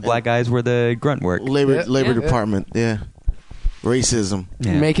 stuff. And the black guys were the grunt work. Labor Yeah. Labor Yeah. Department. Yeah. Racism.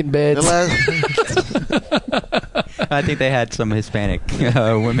 Yeah. Making beds. The last, I think they had some Hispanic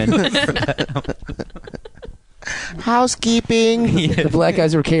women. housekeeping. Yeah. The black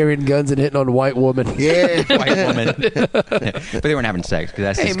guys were carrying guns and hitting on white women. Yeah. White woman. Yeah. But they weren't having sex because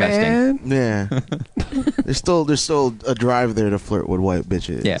that's Hey, disgusting. man. Yeah. There's still a drive there to flirt with white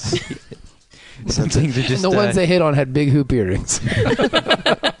bitches. Yeah. Some things are just. And the ones they hit on had big hoop earrings.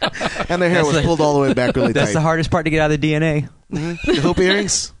 And their hair That's was the- pulled all the way back really That's tight. the hardest part to get out of the DNA. The hoop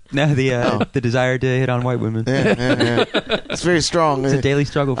earrings? No, Oh. the desire to hit on white women. Yeah. It's very strong. It's a daily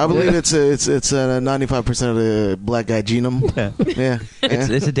struggle. For I believe them. it's 95% of the black guy genome. Yeah. Yeah.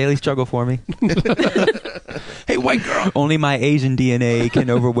 It's a daily struggle for me. Hey, white girl. Only my Asian DNA can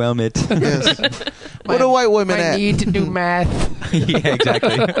overwhelm it. Yes. What are white women I at? need to do math. Yeah,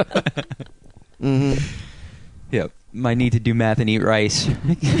 exactly. Mm-hmm. Yep. My need to do math and eat rice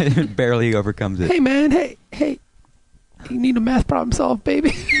barely overcomes it. Hey, man. Hey. You need a math problem solved,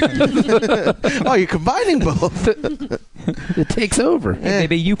 baby. Oh, you're combining both. It takes over. Hey,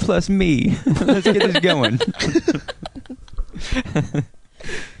 baby, you plus me. Let's get this going.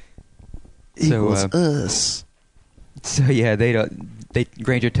 Equals So, us. so yeah,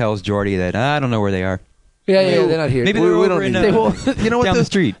 Granger tells Geordi that I don't know where they are. Yeah, they're not here. Maybe We- they're we over don't in, need They won't. You know what? down the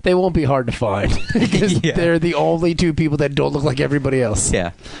street. They won't be hard to find because Yeah. they're the only two people that don't look like everybody else.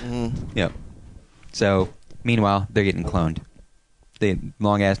 Yeah. Mm-hmm. Yep. So, meanwhile, they're getting cloned. The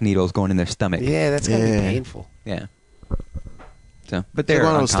long ass needles going in their stomach. Yeah, that's gonna be Yeah. painful. Yeah. So, but They're they're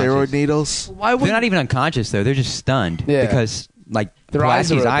one of those unconscious. steroid needles. Why would They're not even unconscious though. They're just stunned. Yeah. Because like Their eyes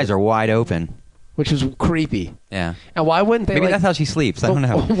Pulaski's are eyes open. are wide open. Which is creepy. Yeah. And why wouldn't they? Maybe like, that's how she sleeps. I don't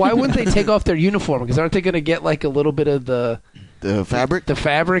know. Why wouldn't they take off their uniform? Because aren't they going to get like a little bit of the Fabric.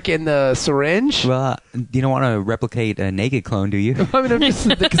 fabric in the syringe? Well, you don't want to replicate a naked clone, do you? I mean,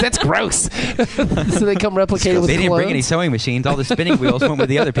 because that's gross. So they come replicate it with They didn't bring clones? any sewing machines. All the spinning wheels went with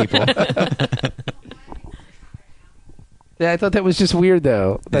the other people. Yeah, I thought that was just weird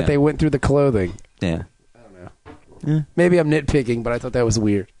though that Yeah. they went through the clothing. Yeah. Maybe I'm nitpicking, but I thought that was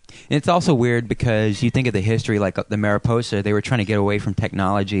weird. And it's also weird because you think of the history, like the Mariposa, they were trying to get away from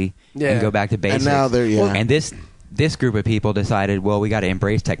technology Yeah. and go back to basics. And now they're And this group of people decided, well, we got to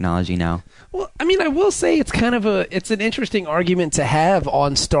embrace technology now. Well, I mean, I will say it's kind of it's an interesting argument to have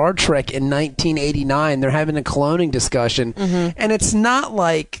on Star Trek in 1989. They're having a cloning discussion, and it's not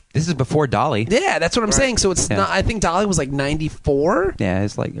like This is before Dolly. yeah, that's what I'm saying. So it's Yeah. not. I think Dolly was like 94. Yeah,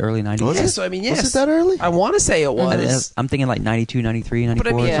 it's like early 90s. Was Yeah, it? so I mean, Was yes, it that early? I want to say it was. I'm thinking like 92, 93, 94,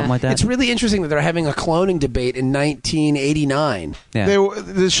 But I mean, something like that. It's really interesting that they're having a cloning debate in 1989. yeah.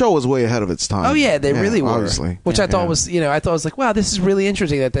 The show was way ahead of its time. Oh yeah, they really were. Obviously. Which I thought Yeah. was, I thought was like, wow, this is really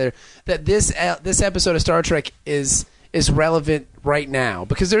interesting that this episode of Star Trek is relevant right now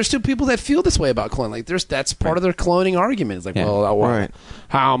because there's still people that feel this way about cloning. Like that's part of their cloning argument. It's like, Yeah. well, Right.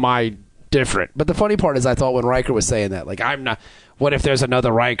 how am I different? But the funny part is, I thought when Riker was saying that, like, I'm not. What if there's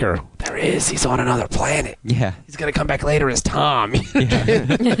another Riker? There is. He's on another planet. yeah. He's gonna come back later as Tom.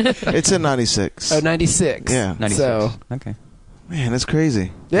 It's in 96. Oh, 96. Yeah. 96. So Okay. Man, that's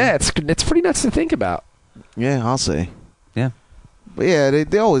crazy. yeah, it's pretty nuts to think about. Yeah, I'll say. Yeah. But yeah,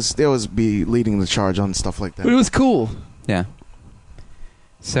 they always be leading the charge on stuff like that. But it was cool. Yeah.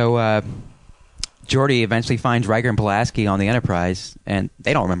 So, Geordi eventually finds Riker and Pulaski on the Enterprise, and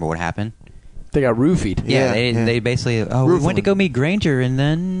they don't remember what happened. They got roofied. Yeah, Yeah, they basically, we went to go meet Granger, and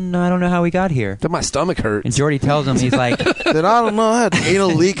then I don't know how we got here. Then my stomach hurts. And Geordi tells him, he's like, Then I don't know, I had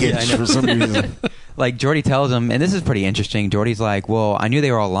anal leakage Yeah, I know. for some reason. like Geordi tells him, and this is pretty interesting. Geordi's like, well, I knew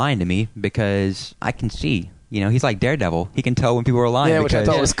they were all lying to me because I can see. He's like Daredevil. He can tell when people are lying. Yeah, which I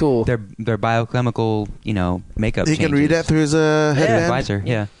because thought was cool. Their biochemical, makeup. He can read that through his headband? visor.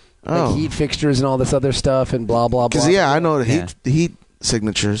 Yeah. Oh. Like heat fixtures and all this other stuff and blah blah blah. Because, yeah, I know the Yeah. heat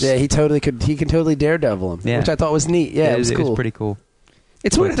signatures. Yeah, he can totally Daredevil him, Yeah. which I thought was neat. Yeah, it was cool. It was pretty cool.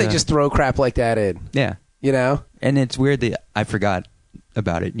 It's weird if But, they just throw crap like that in. Yeah. And it's weird that I forgot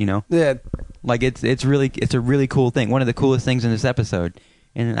about it. Yeah, Like it's a really cool thing. One of the coolest things in this episode,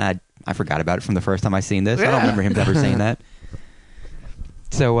 and I forgot about it from the first time I seen this. I don't Yeah. remember him ever saying that.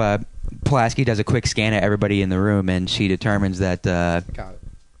 So Pulaski does a quick scan of everybody in the room, and she determines that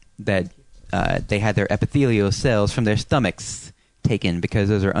they had their epithelial cells from their stomachs taken because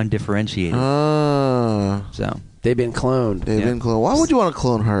those are undifferentiated. So they've been cloned. They've Yeah. been cloned. Why would you want to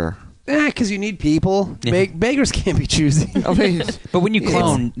clone her? Because you need people. Yeah. Beggars can't be choosy. I mean, But when you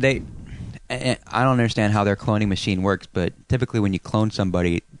clone, I don't understand how their cloning machine works, but typically when you clone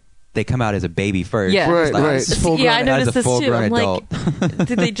somebody, they come out as a baby first. Yeah. Right, right. It's full Yeah, I grown- noticed as a this too. full-grown I'm adult. like,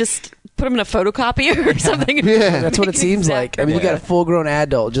 did they just put them in a photocopier or something? Yeah. That's what it seems like. I mean, you got a full-grown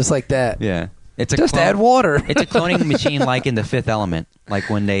adult just like that. Yeah. It's a Just clone- add water. It's a cloning machine like in The Fifth Element, like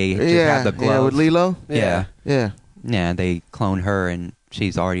when they just have the gloves. yeah, with Lilo. Yeah. Yeah. Yeah, they clone her and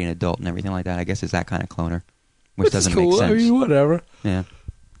she's already an adult and everything like that. I guess it's that kind of cloner, which Which is doesn't cool. make sense. I mean, whatever. Yeah.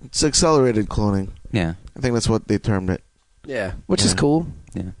 It's accelerated cloning. Yeah. I think that's what they termed it. Yeah, which is Yeah. cool.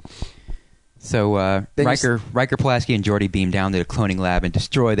 Yeah. So Then Riker, Pulaski, and Geordi beam down to the cloning lab and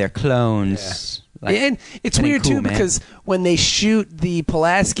destroy their clones. Like, and it's pretty weird cool, too man. because when they shoot the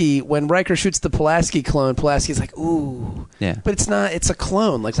Pulaski, when Riker shoots the Pulaski clone, Pulaski's like, "Ooh," Yeah. but it's not. It's a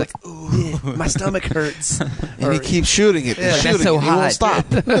clone. Like, "Ooh, yeah, my stomach hurts." And he keeps shooting it. Yeah. and That's shooting so it. He won't hot. stop.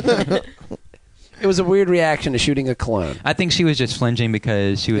 It was a weird reaction to shooting a clone. I think she was just flinching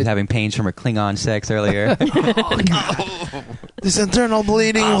because she was having pains from her Klingon sex earlier. This internal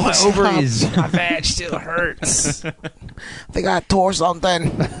bleeding. Oh, won't stop. Ovaries. My vag still hurts. I think I tore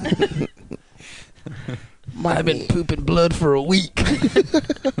something. I've been pooping blood for a week.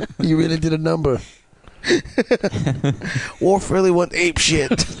 You really did a number. Worf really went ape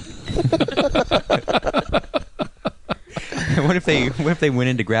shit. What if they went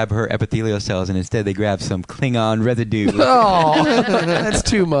in to grab her epithelial cells and instead they grabbed some Klingon residue? Oh, that's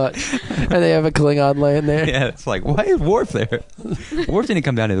too much. And they have a Klingon laying there. Yeah, it's like, why is Worf there? Worf didn't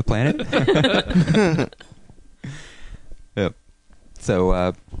come down to the planet. Yep. So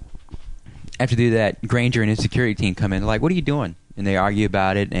after they do that, Granger and his security team come in. They're like, what are you doing? And they argue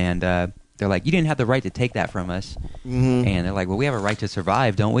about it, and they're like, you didn't have the right to take that from us. Mm-hmm. And they're like, well, we have a right to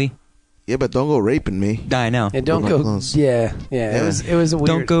survive, don't we? Yeah, but don't go raping me. I know. And don't With my go. clones. Yeah. Yeah. It was a weird.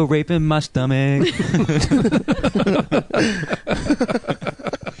 Don't go raping my stomach.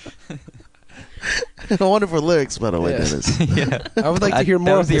 Wonderful lyrics, by the way, Yeah. Dennis. Yeah. I would like to hear more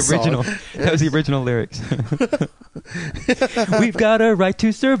That of was the this song. original. That was the original lyrics. We've got a right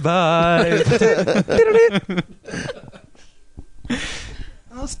to survive.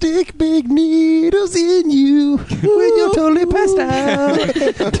 I'll stick big needles in you when you're totally passed out.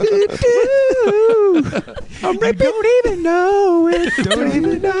 I'm raping. Don't even know it. Don't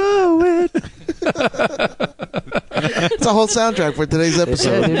even know it. It's a whole soundtrack for today's Yeah,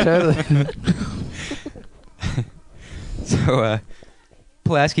 episode. dude, totally. So,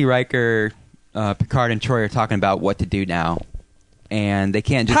 Pulaski, Riker, Picard, and Troy are talking about what to do now, and they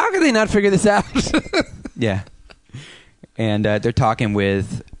can't just How can they not figure this out? yeah. And they're talking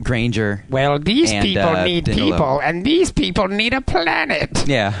with Granger. Well, these And, people need Danilo. people, and these people need a planet.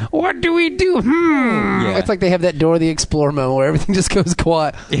 Yeah. What do we do? Yeah. It's like they have that Dora the Explorer moment where everything just goes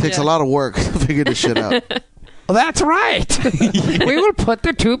quiet. It takes a lot of work to figure this shit out. Well, that's right. We will put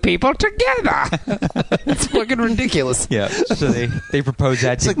the two people together. It's fucking ridiculous. Yeah. So they propose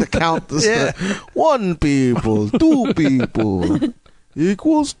that It's to like the count. One people, two people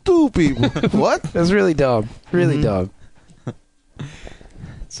equals two people. What? That's really dumb. Really dumb.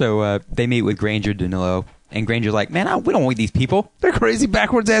 So they meet with Granger, Danilo, and Granger's like, man, we don't want these people. They're crazy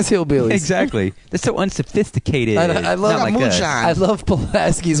backwards ass hillbillies. Exactly. They're so unsophisticated. I love Not like us. moonshine. I love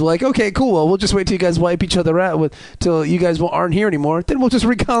Pulaski's like, okay, cool. Well, we'll just wait till you guys wipe each other out till you guys aren't here anymore. Then we'll just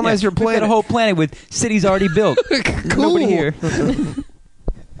recolonize your We've got planet. a whole planet with cities already built. Cool. Nobody here.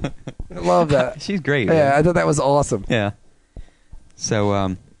 I love that. She's great. Yeah, man. I thought that was awesome. Yeah.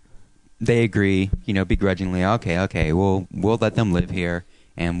 So they agree, begrudgingly. Okay, we'll let them live here,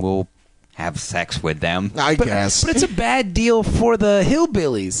 and we'll have sex with them. I guess. But it's a bad deal for the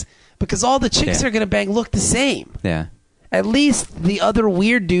hillbillies because all the chicks Yeah. they're going to bang look the same. Yeah. At least the other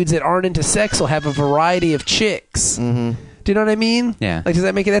weird dudes that aren't into sex will have a variety of chicks. Mm-hmm. Do you know what I mean? Yeah. Like, does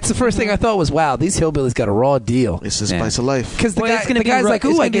that make it? That's the first thing I thought was, wow, these hillbillies got a raw deal. It's the Yeah. spice of life. Because the, Well, guy, the guy's like, it's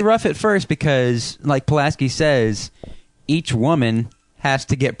ooh, gonna I be get rough at first because, like Pulaski says, each woman has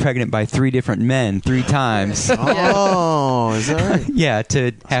to get pregnant by 3 different men 3 times. Oh, is that right? Yeah,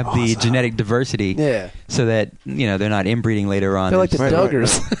 to have the genetic diversity. Yeah. So that they're not inbreeding later on. They're like the Right,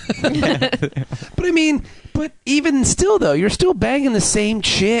 Duggars. But I mean, but even still though, you're still banging the same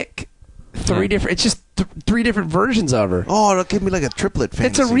chick. 3 Yeah. different. It's just 3 different versions of her. Oh, it'll give me like a triplet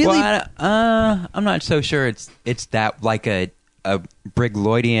fantasy. It's a really- I'm not so sure it's that like a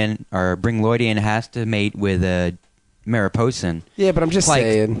Bringloidian has to mate with a Mariposan. Yeah, but I'm just Like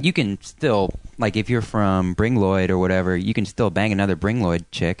saying. you can still like if you're from Bringloid or whatever, you can still bang another Bringloid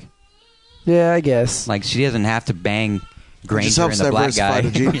chick. Yeah, I guess. Like she doesn't have to bang It Granger just helps and the black diversify guy.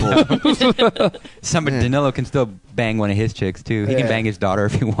 the gene pool. Somebody Yeah. Danilo can still bang one of his chicks too. He Yeah. can bang his daughter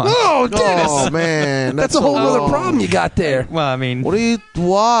if he wants. Oh, Dennis! Oh man, that's a so whole other wrong. problem you got there. Well, I mean, What do you?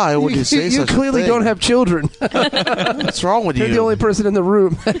 Why would you say you such a clearly thing? don't have children. What's wrong with You're you? the only person in the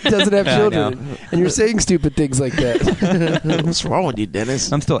room that doesn't have I children, and you're saying stupid things like that. What's wrong with you,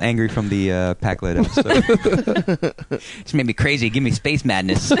 Dennis? I'm still angry from the Pac-Lit episode. Just made me crazy. Give me space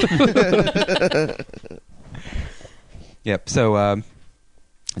madness. Yep. So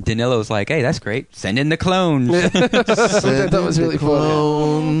Danilo's like, "Hey, that's great. Send in the clones." That was really funny.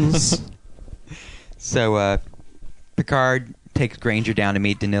 Clones. So Picard takes Granger down to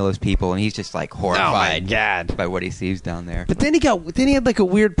meet Danilo's people, and he's just like horrified God. by what he sees down there. But then he had like a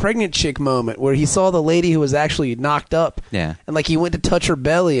weird pregnant chick moment where he saw the lady who was actually knocked up, Yeah. and like he went to touch her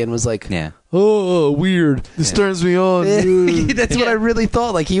belly and was like, Yeah. "Oh, weird." This turns me on. That's what I really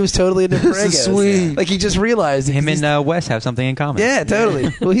thought. Like he was totally into This is pregos. sweet. Like he just realized Him he's- and Wes have something in common. yeah, totally.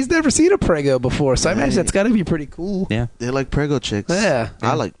 Well, he's never seen a prego before, so I imagine that's got to be pretty cool. Yeah. They like prego chicks. Yeah.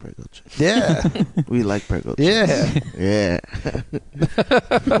 I like prego chicks. Yeah, We like prego chicks. yeah. Yeah.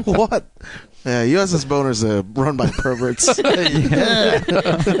 What? Yeah, USS Boners run by perverts.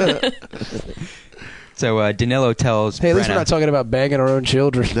 So Danilo tells Hey, at least we're Brenna, not talking about banging our own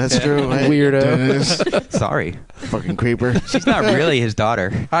children. That's true, man. Weirdo. Dennis. sorry, Fucking creeper. she's not really his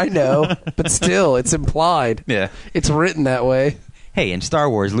daughter. I know, but still, it's implied. Yeah. It's written that way. Hey, in Star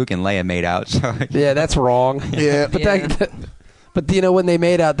Wars, Luke and Leia made out. So Yeah, that's wrong. Yeah. But but when they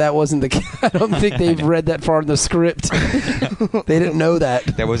made out, that wasn't the. I don't think they've read that far in the script. They didn't know that.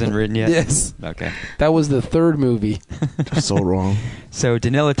 that wasn't written yet. Yes, Okay. that was the 3rd movie. So wrong. So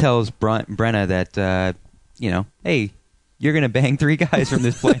Danilo tells Brenna that, hey, you're gonna bang 3 guys from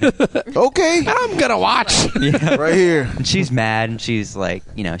this planet. Okay. I'm gonna watch. Yeah. Right here. And she's mad, and she's like,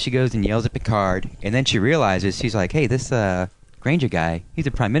 she goes and yells at Picard, and then she realizes she's like, hey, this Granger guy, he's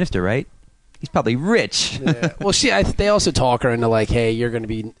a prime minister, right? He's probably rich. Yeah. Well, they also talk her into like, hey, you're going to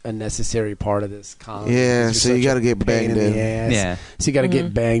be a necessary part of this colony. Yeah, You're so you such gotta a get pain banged in in. the ass. Yeah. So you got to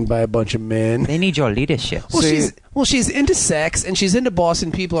get banged by a bunch of men. They need your leadership. Well, See- she's into sex and she's into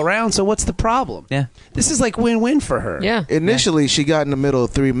bossing people around. So what's the problem? Yeah. This is like win-win for her. Yeah. Initially, she got in the middle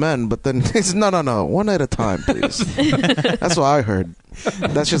of 3 men, but then it's no, one at a time, please. That's what I heard.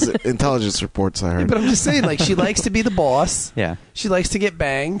 That's just intelligence reports I heard. But I'm just saying, like, she likes to be the boss. Yeah. She likes to get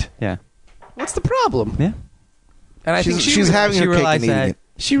banged. Yeah. What's the problem? Yeah. And I think she's having She her cake and realized eating that it.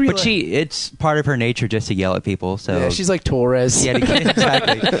 She really. But it's part of her nature just to yell at people. So Yeah, she's like Torres. she had to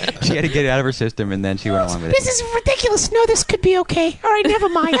get She had to get it out of her system, and then she went along with it. This is ridiculous. No, this could be okay. All right, never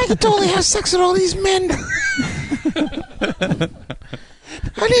mind. I could totally have sex with all these men.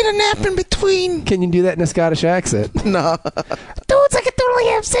 I need a nap in between. Can you do that in a Scottish accent? No. Dudes, I could totally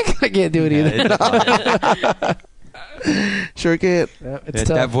have sex. I can't do it either. Sure can't. It's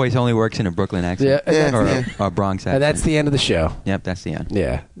tough. That voice only works in a Brooklyn accent. Yeah. Or a Bronx accent. And that's the end of the show. Yep, that's the end.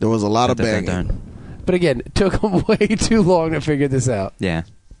 Yeah. There was a lot of Dun, dun, banging. dun, dun. But again, it took them way too long to figure this out. Yeah.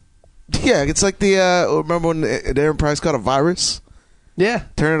 Yeah, it's like the remember when Aaron Price got a virus? Yeah.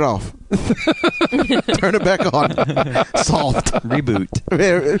 Turn it off. Turn it back on. Solved. Reboot.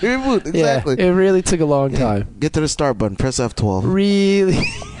 Reboot, exactly. Yeah, it really took a long time. Get to the start button. Press F12. Really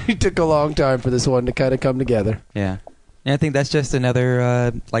took a long time for this one to kind of come together. Yeah. And I think that's just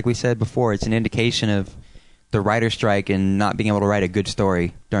another, like we said before, it's an indication of the writer's strike and not being able to write a good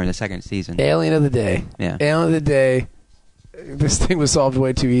story during the second season. Alien of the day. Yeah. Alien of the day. This thing was solved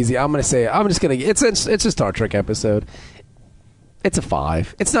way too easy. It's a Star Trek episode. It's a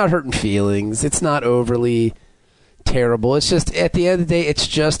 5. It's not hurting feelings. It's not overly terrible. It's just, at the end of the day,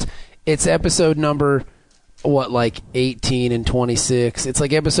 it's episode number, 18 and 26. It's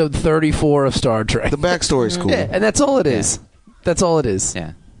like episode 34 of Star Trek. The backstory's cool. Yeah, and that's all it is. That's all it is.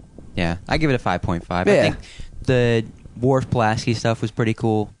 Yeah. Yeah. I give it a 5.5. I Yeah. think the Worf Pulaski stuff was pretty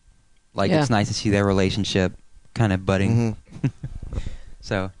cool. Like, Yeah. it's nice to see their relationship kind of budding.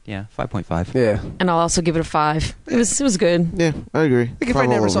 So, yeah, 5.5. Yeah. And I'll also give it a 5. It was good. Yeah, I agree. I think if I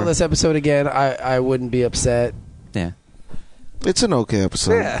never saw this episode again, I wouldn't be upset. Yeah. It's an okay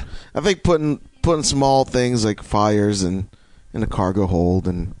episode. Yeah. I think putting small things like fires in a cargo hold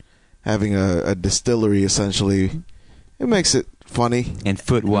and having a distillery, essentially, it makes it funny. And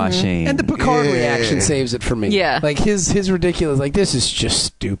foot washing. And the Picard Yeah. reaction saves it for me. Yeah. Like his ridiculous, like, this is just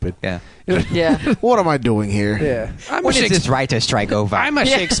stupid. Yeah. Yeah. What am I doing here? Yeah. When is this writer strike over? I'm a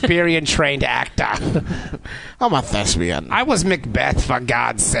Shakespearean trained actor. I'm a thespian. I was Macbeth, for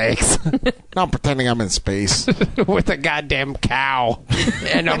God's sakes. Now I'm pretending I'm in space. With a goddamn cow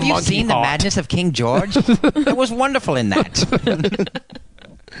and a Have you monkey seen The heart. Madness of King George? It was wonderful in that.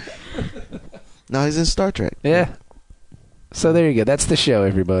 Now he's in Star Trek. Yeah. So there you go. That's the show,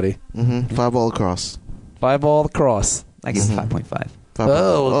 everybody. 5 all across. 5 all across. I guess 5.5.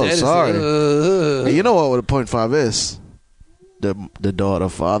 Oh, that is- sorry. Hey, you know what a 0.5 is? The daughter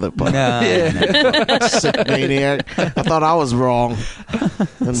father part. No. Sick maniac. I thought I was wrong.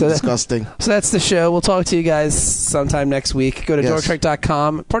 And So that- disgusting. So that's the show. We'll talk to you guys sometime next week. Go to Yes.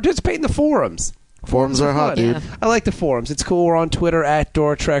 dorktrek.com. Participate in the forums. Forums are hot, dude. Yeah. I like the forums. It's cool. We're on Twitter at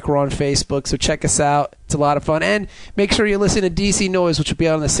DoorTrek. We're on Facebook, so check us out. It's a lot of fun. And make sure you listen to DC Noise, which will be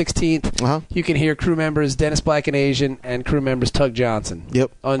out on the 16th. Uh-huh. You can hear crew members Dennis Black and Asian and crew members Tug Johnson. Yep.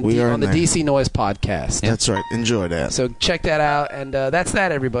 On We are on the in there. DC Noise podcast. That's right. Enjoy that. So check that out. And that's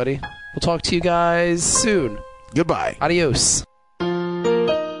that, everybody. We'll talk to you guys soon. Goodbye. Adios.